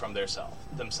protecting from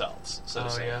themselves. So to Oh,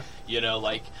 say. yeah? You know,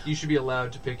 like You should be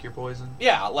allowed to pick your poison.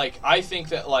 yeah, like I think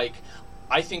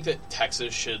that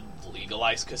Texas should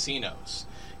legalize casinos.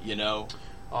 You know,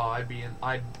 Oh,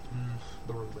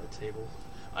 the roulette table.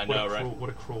 I What know, a right? cruel, what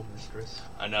a cruel mistress.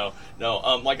 I know. No,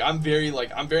 I'm very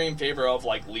in favor of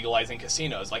like legalizing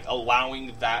casinos, like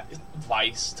allowing that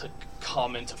vice to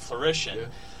come into fruition.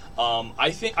 Yeah.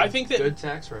 I think that Good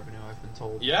tax revenue, I've been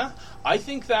told. yeah, I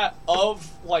think that of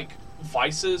like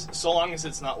vices, so long as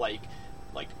it's not like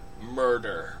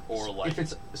murder or like If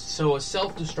it's a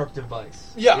self-destructive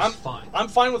vice. yeah, is fine. I'm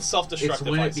fine with It's self-destructive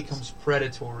when vices. it becomes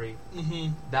predatory. hmm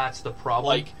That's the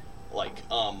problem. like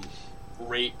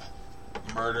rape,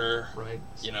 murder, right.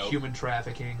 you know, Human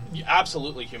trafficking.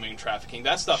 absolutely human trafficking.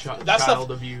 That stuff. Child stuff.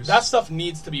 abuse. That stuff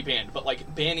needs to be banned. But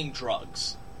like banning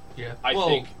drugs. Yeah. I well,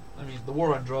 think- I mean, the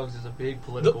war on drugs is a big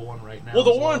political one right now. Well,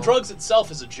 the as war on drugs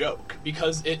itself is a joke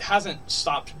because it hasn't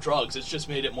stopped drugs. It's just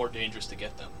made it more dangerous to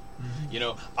get them. Mhm. You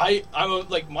know,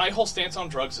 my whole stance on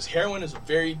drugs is heroin is a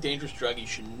very dangerous drug. You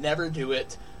should never do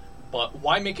it. But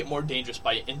why make it more dangerous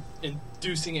by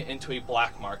inducing it into a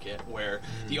black market where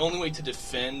the only way to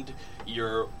defend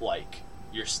your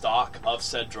stock of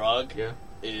said drug Yeah.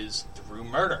 is through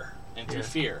murder and through Yeah.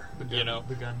 fear? The gun, You know,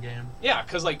 the gun game. yeah,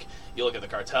 because like you look at the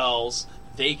cartels,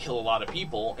 they kill a lot of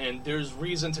people, and there's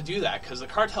reason to do that because the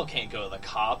cartel can't go to the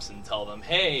cops and tell them,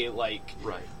 "Hey, like,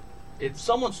 Right.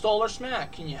 someone stole our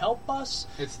smack. Can you help us?"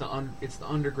 It's the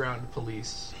underground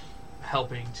police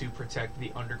helping to protect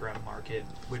the underground market,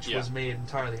 which Yeah. was made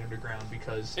entirely underground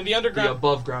because In the underground, the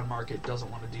above ground market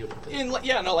doesn't want to deal with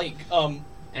it.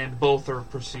 And both are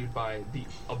pursued by the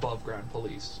above ground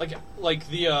police. like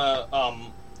the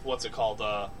what's it called?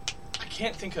 I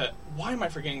can't think of. Why am I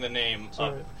forgetting the name?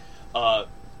 Sorry.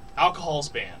 Alcohol's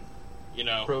banned. You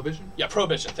know, Prohibition? yeah,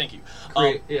 prohibition. Thank you.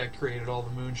 Created all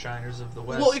the moonshiners of the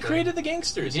West. Well, it created the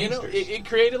gangsters. the You know, gangsters. it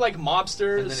created like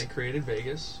mobsters. and then it created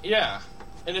Vegas. Yeah,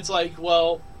 and it's like,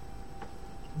 well,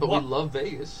 But what- we love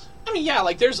Vegas. I mean, yeah,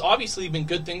 like there's obviously been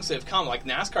good things that have come. Like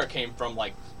NASCAR came from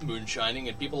like moonshining,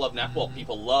 and people love Well,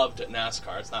 people loved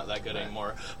NASCAR. It's not that good Right.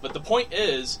 anymore. But the point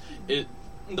is,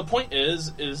 the point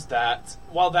is that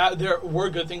while there were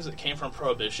good things that came from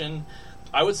Prohibition,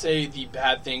 I would say the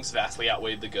bad things vastly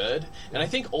outweighed the good. And I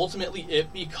think ultimately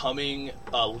it becoming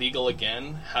legal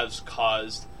again has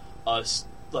caused us,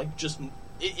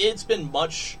 it's been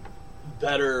much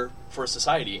better for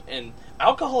society. And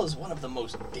alcohol is one of the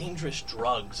most dangerous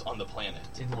drugs on the planet.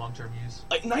 In long-term use.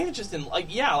 Not even just in,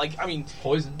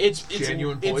 poison. It's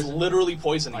genuine poison. It's literally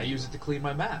poisoning. I use it to clean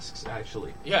my masks,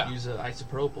 actually. Yeah. I use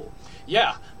isopropyl.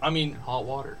 Yeah, And hot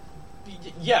water.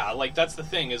 Yeah, that's the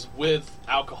thing, is with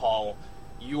alcohol,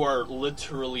 you are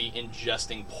literally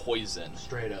ingesting poison.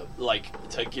 Straight up.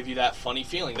 To give you that funny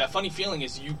feeling. That funny feeling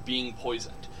is you being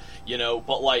poisoned,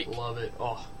 but Love it.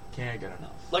 Oh, can't get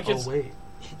enough. Wait.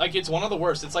 It's one of the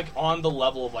worst. It's on the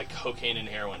level of cocaine and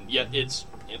heroin. Yet it's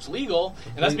legal,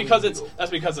 and that's because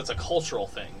it's a cultural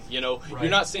thing. Right. You're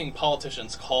not seeing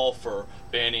politicians call for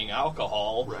banning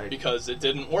alcohol because it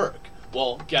didn't work.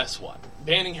 Well, guess what?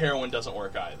 Banning heroin doesn't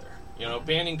work either.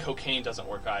 Banning cocaine doesn't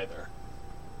work either.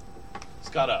 It's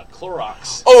got a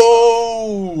Clorox.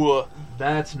 Oh!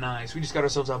 That's nice. We just got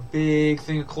ourselves a big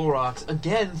thing of Clorox,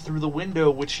 again, through the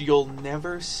window, which you'll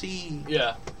never see.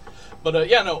 Yeah. But,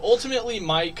 ultimately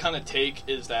my kind of take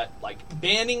is that,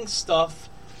 banning stuff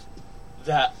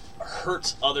that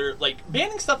hurts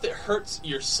banning stuff that hurts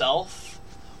yourself,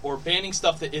 or banning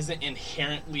stuff that isn't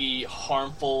inherently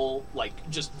harmful,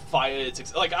 just via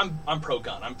its... I'm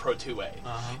pro-gun. I'm pro-2A.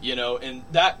 Uh-huh. And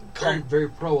that... Very, very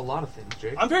pro a lot of things,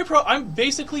 Jake. I'm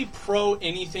basically pro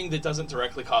anything that doesn't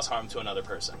directly cause harm to another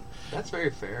person. That's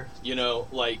very fair.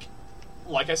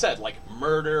 Like I said,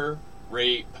 murder,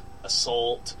 rape,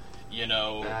 assault...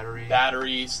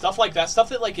 battery, stuff like that. Stuff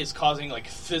that is causing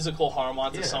physical harm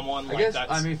onto someone. I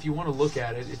guess. If you want to look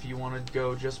at it, if you want to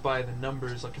go just by the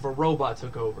numbers, if a robot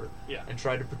took over and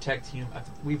tried to protect humans,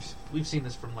 we've seen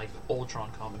this from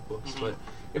Ultron comic books. Mm-hmm. But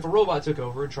if a robot took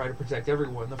over and tried to protect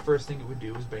everyone, the first thing it would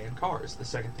do is ban cars. The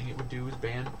second thing it would do is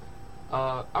ban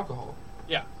alcohol.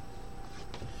 Yeah.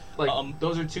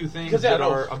 Those are two things that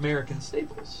are American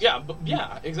staples.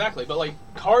 Yeah, exactly. But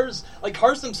cars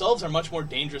themselves are much more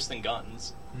dangerous than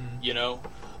guns.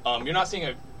 Mm. You're not seeing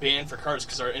a ban for cars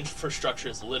because our infrastructure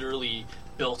is literally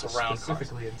built around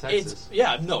specifically cars. In Texas.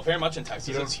 Very much in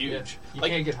Texas. It's huge. You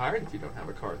can't get hired if you don't have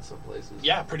a car in some places.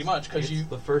 Yeah, pretty much because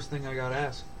the first thing I got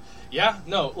asked. Yeah,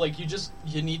 no,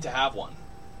 you need to have one.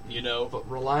 But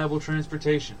reliable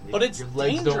transportation. But it's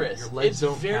dangerous. Your legs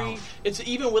don't count. It's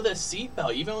even with a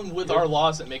seatbelt, even with our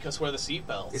laws that make us wear the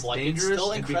seatbelts. It's It's dangerous,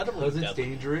 still incredibly because deadly. It's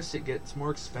dangerous, it gets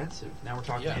more expensive. Now we're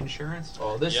talking insurance.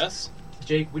 Yes.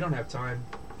 Jake, we don't have time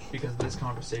because this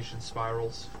conversation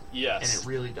spirals. Yes. And it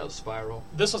really does spiral.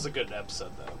 This was a good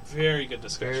episode, though. Very good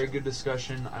discussion. Very good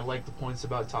discussion. I like the points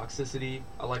about toxicity.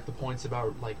 I like the points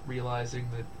about realizing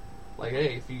that,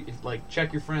 hey, if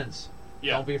check your friends.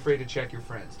 Yeah. Don't be afraid to check your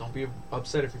friends. Don't be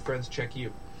upset if your friends check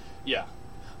you. Yeah.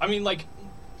 I mean,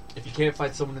 if you can't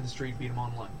fight someone in the street, beat them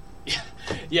online.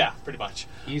 Yeah, pretty much.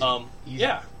 Easy. Easy.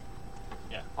 Yeah.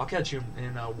 I'll catch you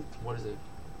in, what is it?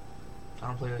 I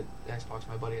don't play the Xbox.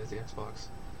 My buddy has the Xbox.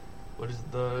 What is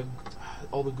it?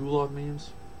 All the Gulag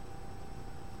memes?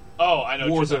 Oh, I know.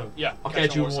 Warzone. Yeah. I'll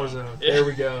catch you in Warzone. There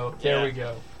we go. There we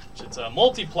go. It's a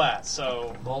multi-plat,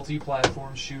 so...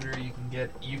 Multi-platform shooter, you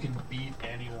can beat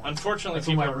anyone. Unfortunately, that's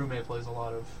what my roommate plays a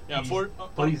lot of. Yeah,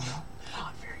 but he's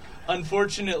not very good.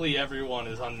 Unfortunately, everyone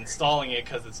is uninstalling it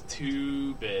because it's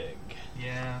too big.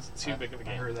 Yeah. It's too big of a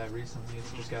game. I heard that recently.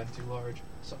 It's just gotten too large.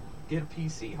 So, get a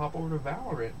PC, hop over to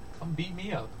Valorant. Come beat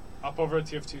me up. Hop over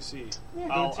to TF2C. Yeah,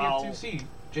 go to TF2C.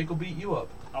 Jake will beat you up.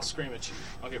 I'll scream at you.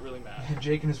 I'll get really mad. And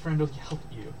Jake and his friend will yell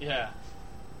at you. Yeah.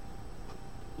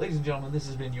 Ladies and gentlemen, this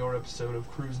has been your episode of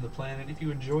Cruising the Planet. If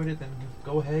you enjoyed it, then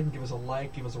go ahead and give us a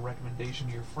like, give us a recommendation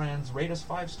to your friends. Rate us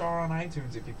 5-star on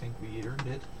iTunes if you think we earned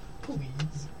it.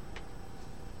 Please.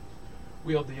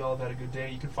 We hope that y'all have had a good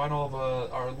day. You can find all of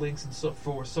our links and stuff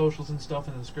for socials and stuff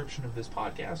in the description of this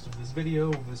podcast, of this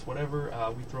video, of this whatever.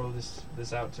 We throw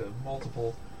this out to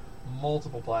multiple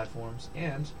platforms.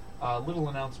 And a little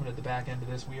announcement at the back end of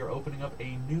this, we are opening up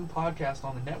a new podcast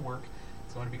on the network.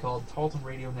 It's going to be called Talton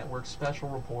Radio Network Special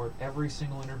Report. Every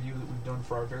single interview that we've done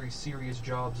for our very serious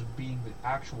jobs of being the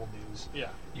actual news. Yeah.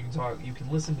 You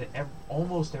can listen to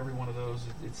almost every one of those.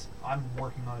 I'm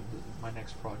working on my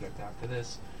next project after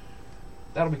this.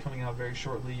 That'll be coming out very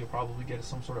shortly. You'll probably get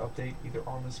some sort of update either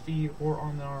on this feed or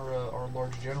on our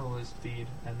large generalist feed,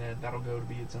 and then that'll go to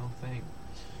be its own thing.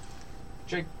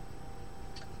 Jake,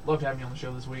 loved having you on the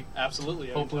show this week. Absolutely.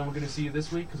 Hopefully we're going to see you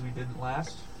this week because we didn't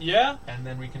last. Yeah. And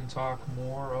then we can talk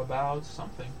more about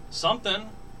something. Something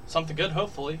good,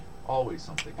 hopefully. Always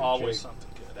something good. Always Jake. something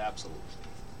good, absolutely.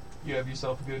 You have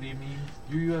yourself a good evening.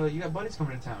 You got buddies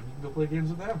coming to town. You can go play games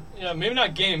with them. Yeah, maybe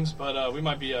not games, but we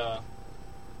might be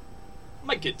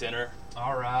might get dinner.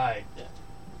 All right. Yeah.